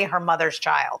literally her mother's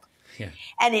child. Yeah.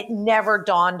 And it never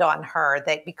dawned on her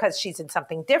that because she's in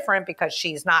something different, because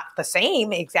she's not the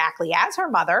same exactly as her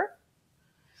mother,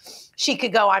 she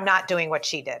could go, I'm not doing what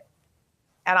she did.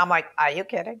 And I'm like, are you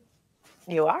kidding?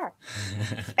 You are.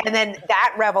 And then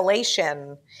that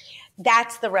revelation,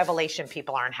 that's the revelation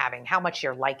people aren't having, how much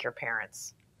you're like your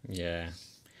parents. Yeah.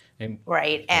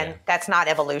 Right. And that's not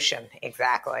evolution.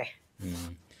 Exactly.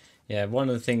 Yeah. One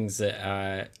of the things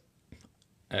that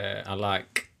I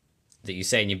like that you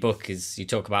say in your book is you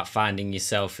talk about finding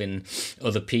yourself in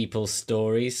other people's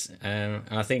stories. And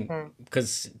I think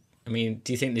because, do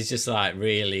you think there's just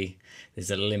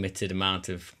there's a limited amount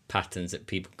of patterns that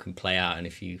people can play out? And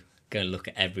if you go and look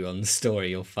at everyone's story,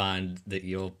 you'll find that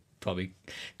you're probably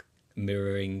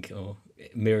mirroring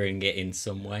it in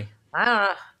some way. I don't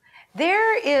know.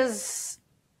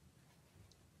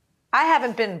 I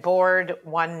haven't been bored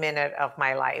 1 minute of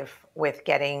my life with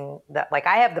getting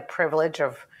I have the privilege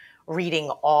of reading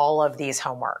all of these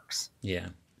homeworks. Yeah.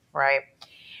 Right.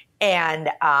 And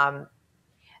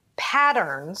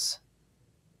patterns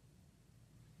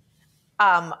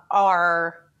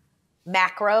are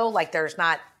macro, there's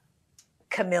not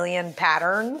chameleon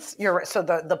patterns. So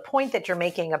the point that you're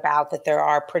making about that there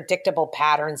are predictable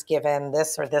patterns given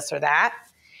this or that,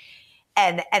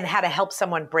 and how to help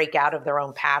someone break out of their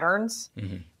own patterns,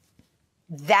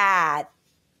 that,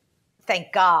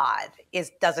 thank God,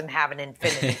 doesn't have an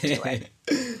infinity to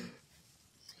it.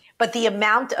 But the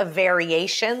amount of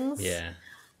variations,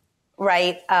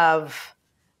 right, of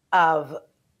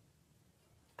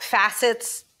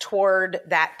facets toward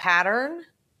that pattern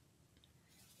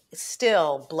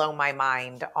still blow my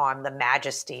mind on the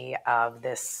majesty of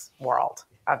this world,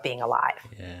 of being alive.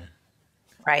 Yeah.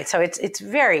 Right. So it's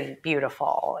very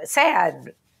beautiful,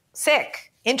 sad,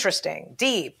 sick, interesting,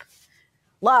 deep,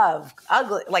 love,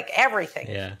 ugly,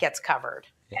 everything gets covered.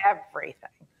 Yeah.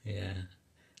 Everything. Yeah.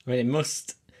 It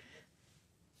must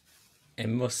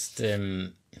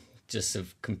just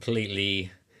have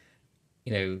completely,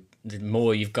 the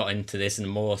more you've got into this and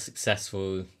the more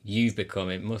successful you've become,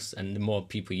 it must, and the more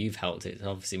people you've helped, it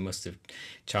obviously must have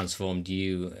transformed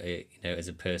you, as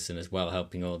a person as well,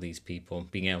 helping all these people,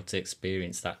 being able to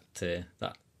experience that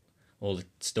all the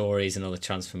stories and all the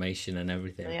transformation and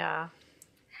everything. Yeah.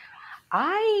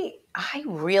 I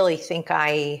really think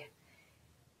I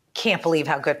can't believe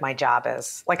how good my job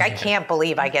is. Like, I can't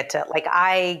believe I get to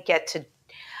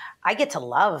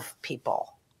love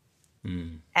people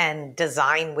and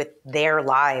design with their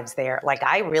lives there. Like,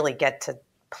 I really get to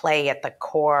play at the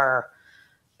core,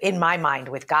 in my mind,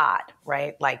 with God,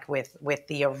 right? Like with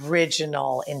the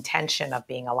original intention of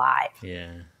being alive.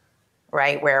 Yeah.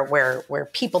 Right? Where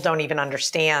people don't even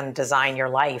understand design your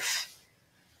life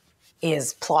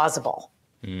is plausible.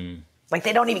 Like,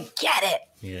 they don't even get it.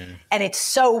 Yeah. And it's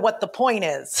so what the point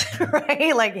is,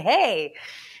 right? Like, hey,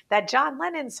 that John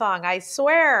Lennon song, I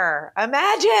swear,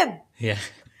 imagine. Yeah.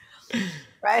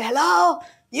 Right? Hello,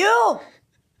 you.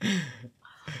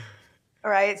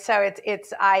 Right? So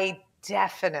I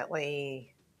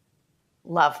definitely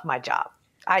love my job.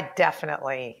 I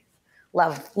definitely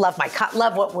love what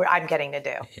I'm getting to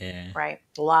do. Yeah. Right?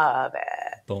 Love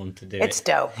it. Born to do It's it.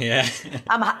 dope. Yeah.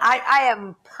 I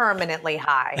am permanently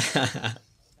high.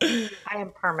 I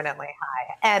am permanently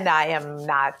high, and I am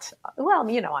not, well,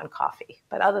 on coffee,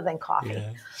 but other than coffee,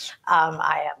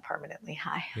 I am permanently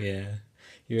high. Yeah.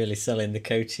 You're really selling the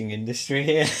coaching industry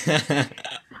here.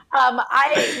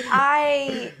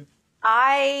 I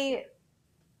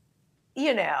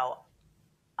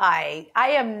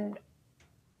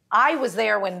I was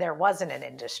there when there wasn't an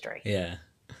industry. Yeah.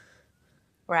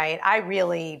 Right. I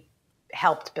really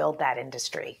helped build that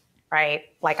industry. Right.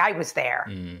 Like, I was there.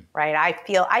 Right. I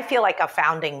feel like a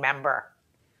founding member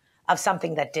of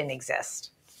something that didn't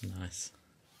exist. Nice.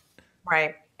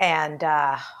 Right. And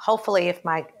hopefully,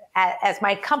 as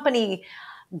my company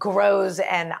grows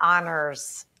and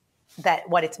honors that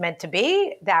what it's meant to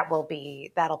be, that'll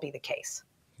be the case.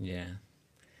 Yeah.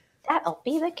 That'll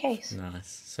be the case.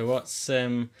 Nice. So what's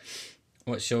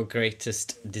your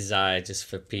greatest desire, just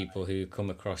for people who come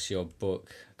across your book,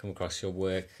 come across your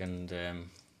work, and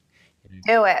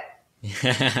Do it.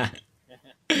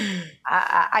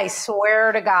 I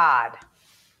swear to God,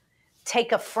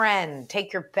 take a friend,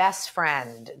 take your best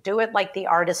friend, do it like the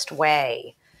artist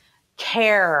way,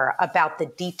 care about the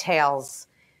details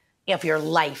of your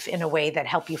life in a way that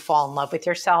help you fall in love with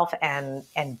yourself and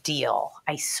deal.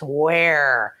 I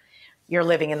swear you're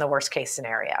living in the worst case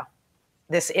scenario.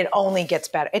 It only gets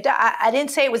better. I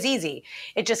didn't say it was easy.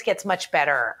 It just gets much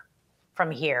better from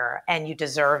here, and you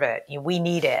deserve it. We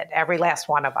need it, every last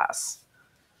one of us,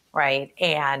 right?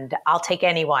 And I'll take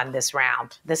anyone this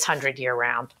 100-year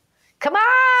round. Come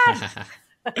on!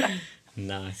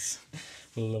 Nice.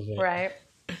 Love it. Right.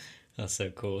 That's so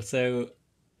cool. So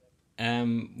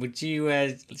would you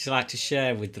like to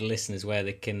share with the listeners where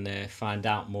they can find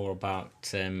out more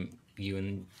about you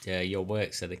and your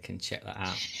work, so they can check that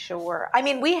out? Sure. I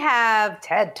mean, we have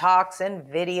TED Talks and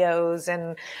videos,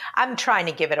 and I'm trying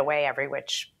to give it away every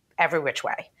which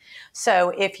way.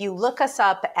 So if you look us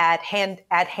up at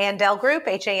Handel Group,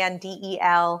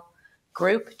 Handel Group,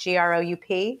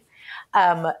 Group,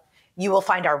 you will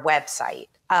find our website.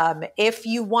 If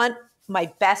you want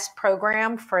my best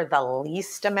program for the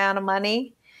least amount of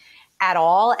money at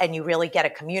all, and you really get a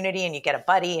community and you get a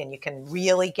buddy and you can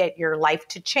really get your life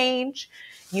to change,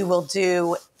 you will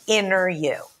do Inner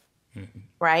You,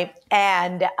 right?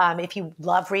 And if you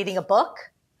love reading a book,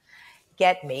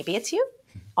 get Maybe It's You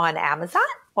on Amazon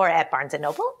or at Barnes &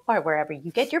 Noble or wherever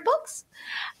you get your books.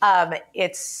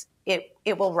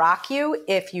 It will rock you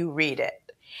if you read it.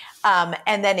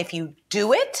 And then if you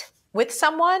do it with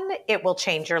someone, it will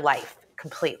change your life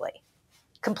completely.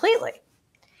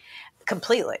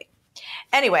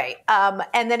 Anyway,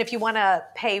 and then if you want to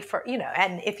pay for,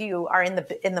 and if you are in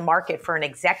the market for an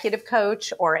executive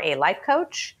coach or a life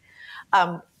coach,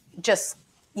 just,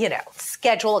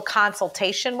 schedule a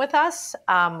consultation with us.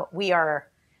 We are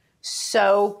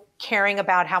so caring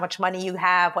about how much money you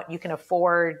have, what you can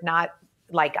afford. Not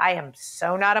like, I am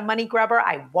so not a money grubber.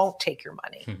 I won't take your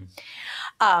money.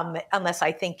 Unless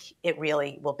I think it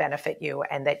really will benefit you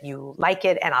and that you like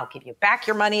it, and I'll give you back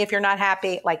your money if you're not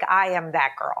happy. Like, I am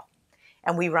that girl,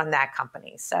 and we run that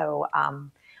company. So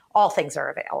all things are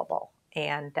available.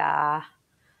 And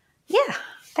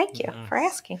thank you for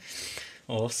asking.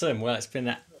 Awesome. Well, it's been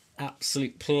an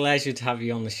absolute pleasure to have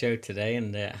you on the show today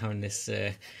and having this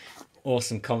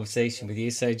awesome conversation with you.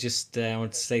 So just I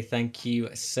want to say thank you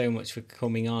so much for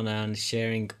coming on and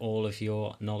sharing all of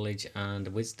your knowledge and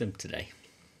wisdom today.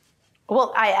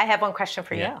 Well, I have one question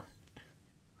for you.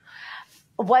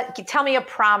 What, tell me a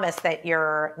promise that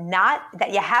you're not,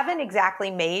 that you haven't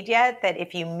exactly made yet, that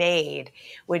if you made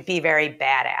would be very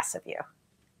badass of you.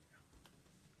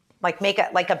 Like make a,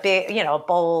 like a big, you know,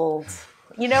 bold,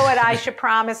 you know what I should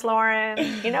promise, Lauren?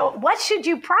 You know, what should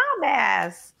you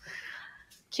promise?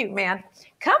 Cute man.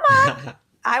 Come on.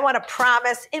 I want to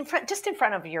promise in front, just in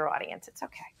front of your audience. It's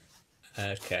okay.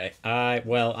 Okay.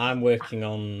 I'm working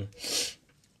on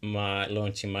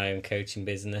launching my own coaching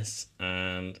business,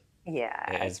 and it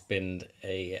has Yes. been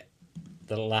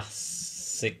the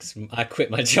last I quit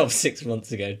my job 6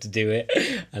 months ago to do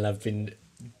it, and I've been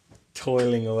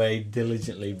toiling away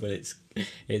diligently, but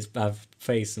I've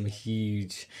faced some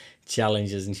huge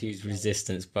challenges and huge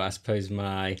resistance. But I suppose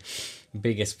my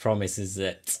biggest promise is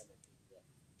that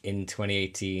in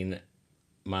 2018,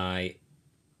 I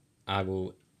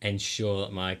will ensure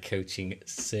that my coaching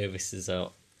services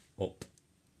are up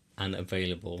and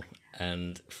available,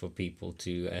 and for people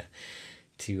to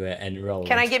enroll.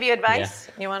 Can I give you Yeah. advice?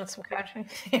 You want some coaching?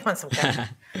 You want some coaching?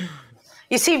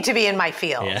 You seem to be in my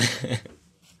field. Yeah.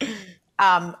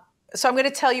 So I'm going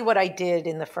to tell you what I did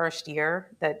in the first year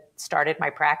that started my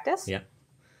practice. Yeah.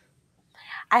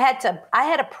 I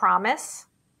had a promise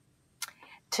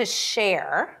to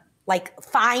share, like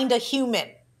find a human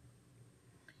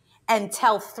and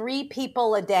tell 3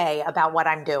 people a day about what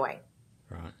I'm doing.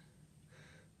 Right.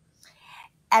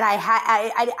 And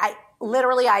I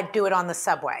literally, I'd do it on the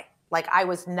subway. Like I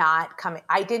was not coming.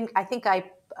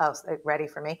 Ready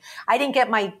for me. I didn't get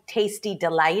my tasty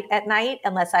delight at night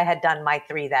unless I had done my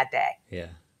 3 that day. Yeah.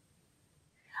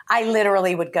 I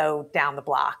literally would go down the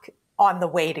block on the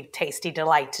way to Tasty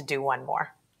Delight to do one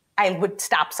more. I would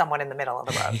stop someone in the middle of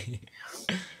the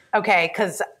road. Okay,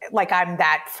 because like I'm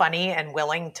that funny and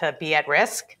willing to be at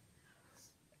risk.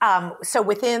 So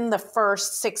within the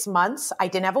first 6 months, I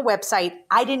didn't have a website.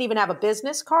 I didn't even have a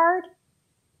business card.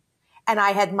 And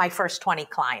I had my first 20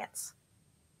 clients.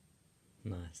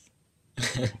 Nice.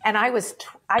 And I was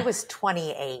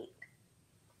 28.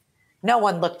 No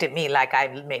one looked at me like I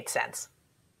made sense.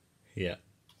 Yeah.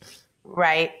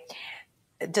 Right?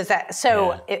 Does that,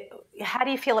 so Yeah. how do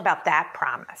you feel about that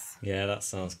promise? Yeah, that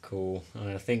sounds cool.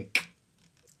 I think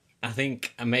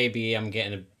maybe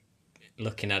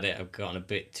looking at it, I've gotten a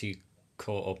bit too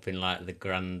caught up in like the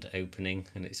grand opening,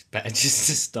 and it's better just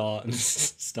to start and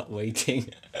stop waiting.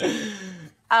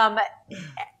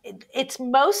 It's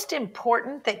most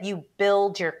important that you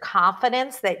build your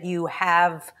confidence, that you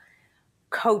have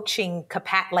coaching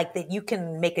capacity, like that you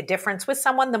can make a difference with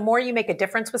someone. The more you make a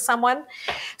difference with someone.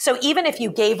 So even if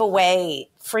you gave away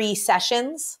free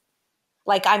sessions,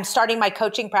 like I'm starting my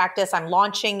coaching practice, I'm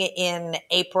launching in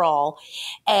April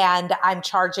and I'm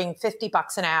charging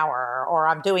 $50 an hour, or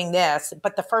I'm doing this,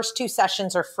 but the first 2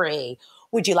 sessions are free.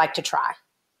 Would you like to try?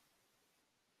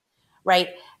 Right?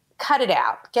 Cut it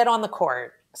out. Get on the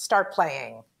court. Start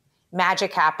playing.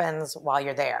 Magic happens while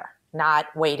you're there, not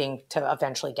waiting to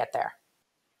eventually get there.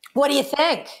 What do you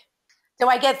think? Do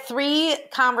I get 3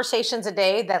 conversations a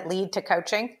day that lead to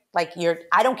coaching? Like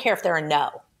I don't care if they're a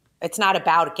no. It's not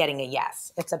about getting a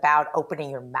yes. It's about opening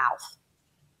your mouth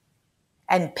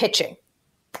and pitching.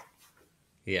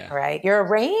 Yeah. Right? You're a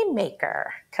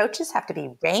rainmaker. Coaches have to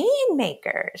be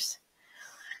rainmakers.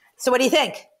 So what do you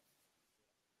think?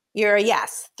 You're a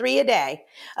yes. 3 a day.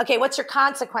 Okay, what's your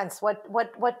consequence?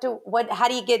 How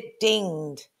do you get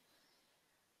dinged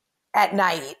at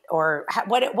night? Or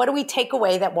what do we take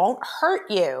away that won't hurt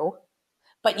you,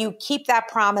 but you keep that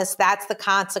promise, that's the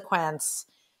consequence,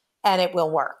 and it will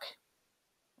work?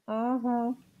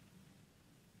 Mm-hmm.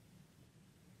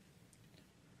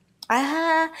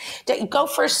 Go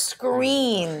for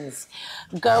screens.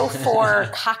 Go for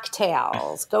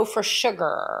cocktails. Go for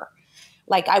sugar.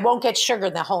 Like I won't get sugar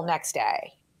the whole next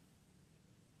day.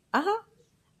 I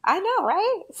know,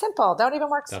 right? Simple. Don't even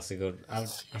work. That's a good. I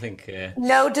think.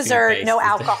 No dessert, no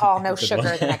alcohol, no good sugar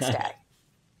one. the next day.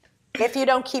 If you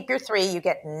don't keep your 3, you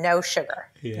get no sugar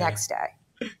next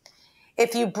day.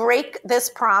 If you break this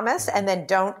promise and then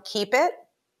don't keep it,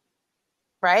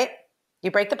 right?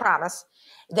 You break the promise,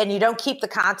 then you don't keep the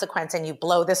consequence and you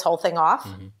blow this whole thing off.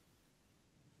 Mm-hmm.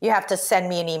 You have to send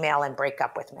me an email and break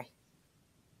up with me.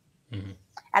 Mm-hmm.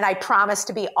 And I promise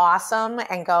to be awesome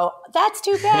and go, that's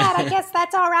too bad. I guess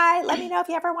that's all right. Let me know if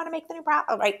you ever want to make the new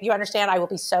problem. Right? You understand? I will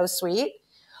be so sweet.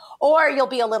 Or you'll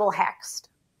be a little hexed.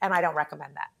 And I don't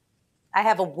recommend that. I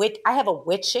have a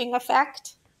witching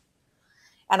effect.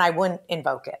 And I wouldn't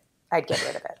invoke it. I'd get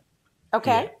rid of it.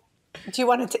 Okay? Yeah. Do you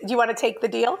want to take the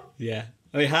deal? Yeah.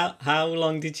 I mean, how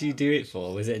long did you do it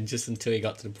for? Was it just until you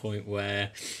got to the point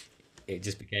where it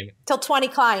just became... Till 20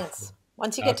 clients.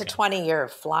 Once you get to 20, you're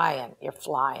flying. You're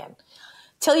flying.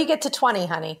 Till you get to 20,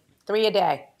 honey. 3 a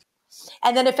day.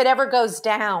 And then if it ever goes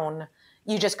down,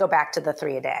 you just go back to the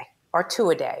 3 a day or 2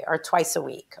 a day or twice a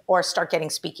week or start getting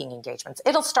speaking engagements.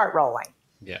 It'll start rolling.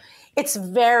 Yeah. It's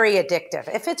very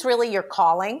addictive. If it's really your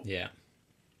calling. Yeah.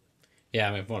 Yeah,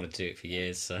 I mean, I've wanted to do it for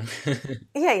years, so.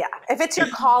 Yeah. If it's your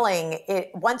calling,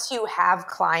 once you have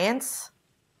clients,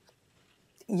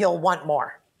 you'll want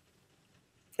more.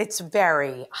 It's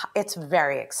very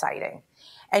exciting.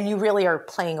 And you really are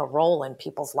playing a role in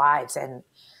people's lives, and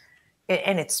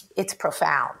it's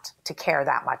profound to care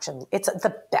that much, and it's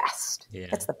the best. Yeah.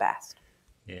 It's the best.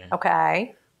 Yeah.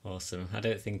 Okay. Awesome. I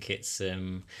don't think it's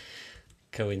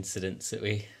coincidence that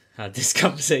we had this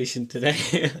conversation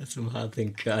today. Somehow I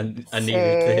think I needed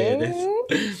to hear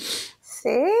this.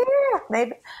 See?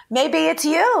 Maybe it's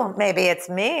you. Maybe it's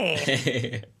me.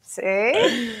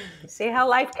 See how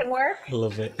life can work?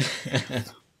 Love it.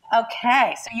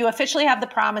 Okay, so you officially have the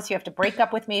promise. You have to break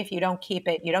up with me if you don't keep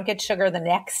it. You don't get sugar the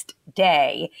next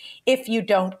day if you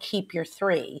don't keep your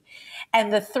 3.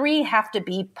 And the 3 have to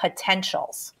be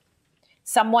potentials.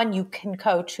 Someone you can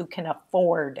coach who can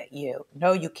afford you.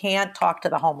 No, you can't talk to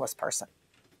the homeless person.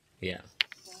 Yeah.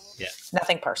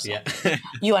 Nothing personal. Yeah.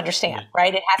 You understand,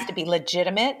 right? It has to be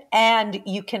legitimate, and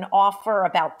you can offer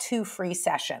about 2 free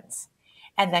sessions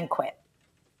and then quit.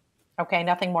 Okay,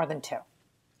 nothing more than 2.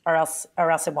 Or else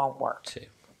it won't work.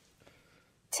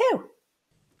 2.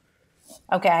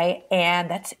 Okay, and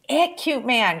that's it, cute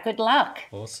man. Good luck.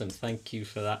 Awesome. Thank you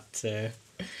for that.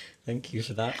 Thank you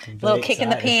for that. Little kick in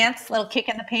the pants.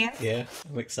 Yeah,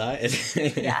 I'm excited.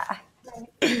 Yeah.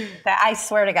 I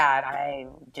swear to God, I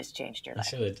just changed your life. I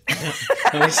should.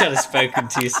 I wish I'd have spoken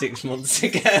to you 6 months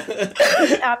ago.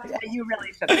 You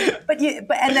really should. But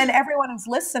and then everyone who's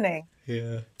listening.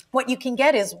 Yeah. What you can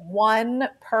get is one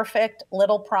perfect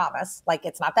little promise. Like,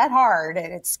 it's not that hard.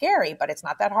 It's scary, but it's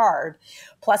not that hard.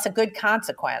 Plus a good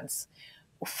consequence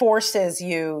forces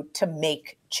you to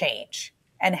make change.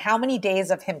 And how many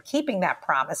days of him keeping that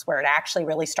promise where it actually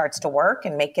really starts to work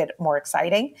and make it more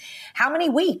exciting? How many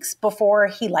weeks before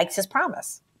he likes his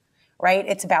promise, right?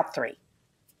 It's about 3.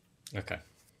 Okay.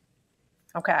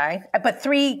 But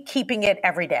 3, keeping it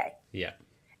every day. Yeah.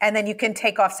 And then you can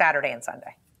take off Saturday and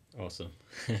Sunday. Awesome.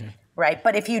 Right.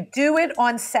 But if you do it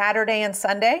on Saturday and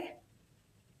Sunday,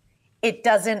 it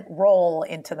doesn't roll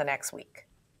into the next week.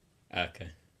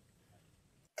 Okay.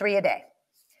 3 a day.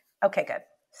 Okay, good.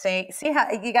 See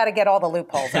how you got to get all the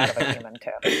loopholes out of a human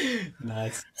too.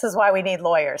 Nice. This is why we need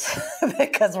lawyers,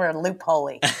 because we're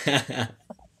loopholey.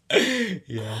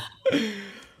 Yeah.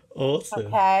 Awesome.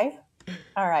 Okay.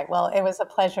 All right. Well, it was a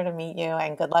pleasure to meet you,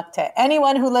 and good luck to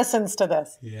anyone who listens to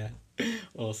this. Yeah.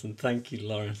 Awesome. Thank you,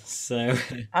 Lauren. So,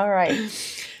 all right.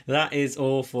 That is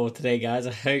all for today, guys.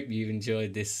 I hope you've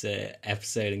enjoyed this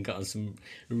episode and gotten some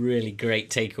really great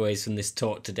takeaways from this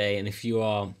talk today. And if you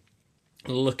are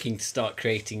looking to start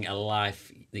creating a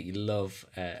life that you love,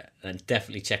 then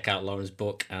definitely check out Lauren's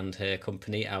book and her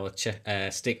company. I will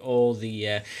stick all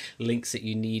the links that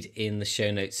you need in the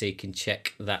show notes so you can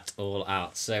check that all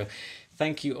out. So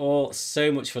thank you all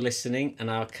so much for listening,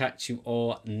 and I'll catch you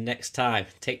all next time.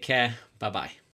 Take care. Bye-bye.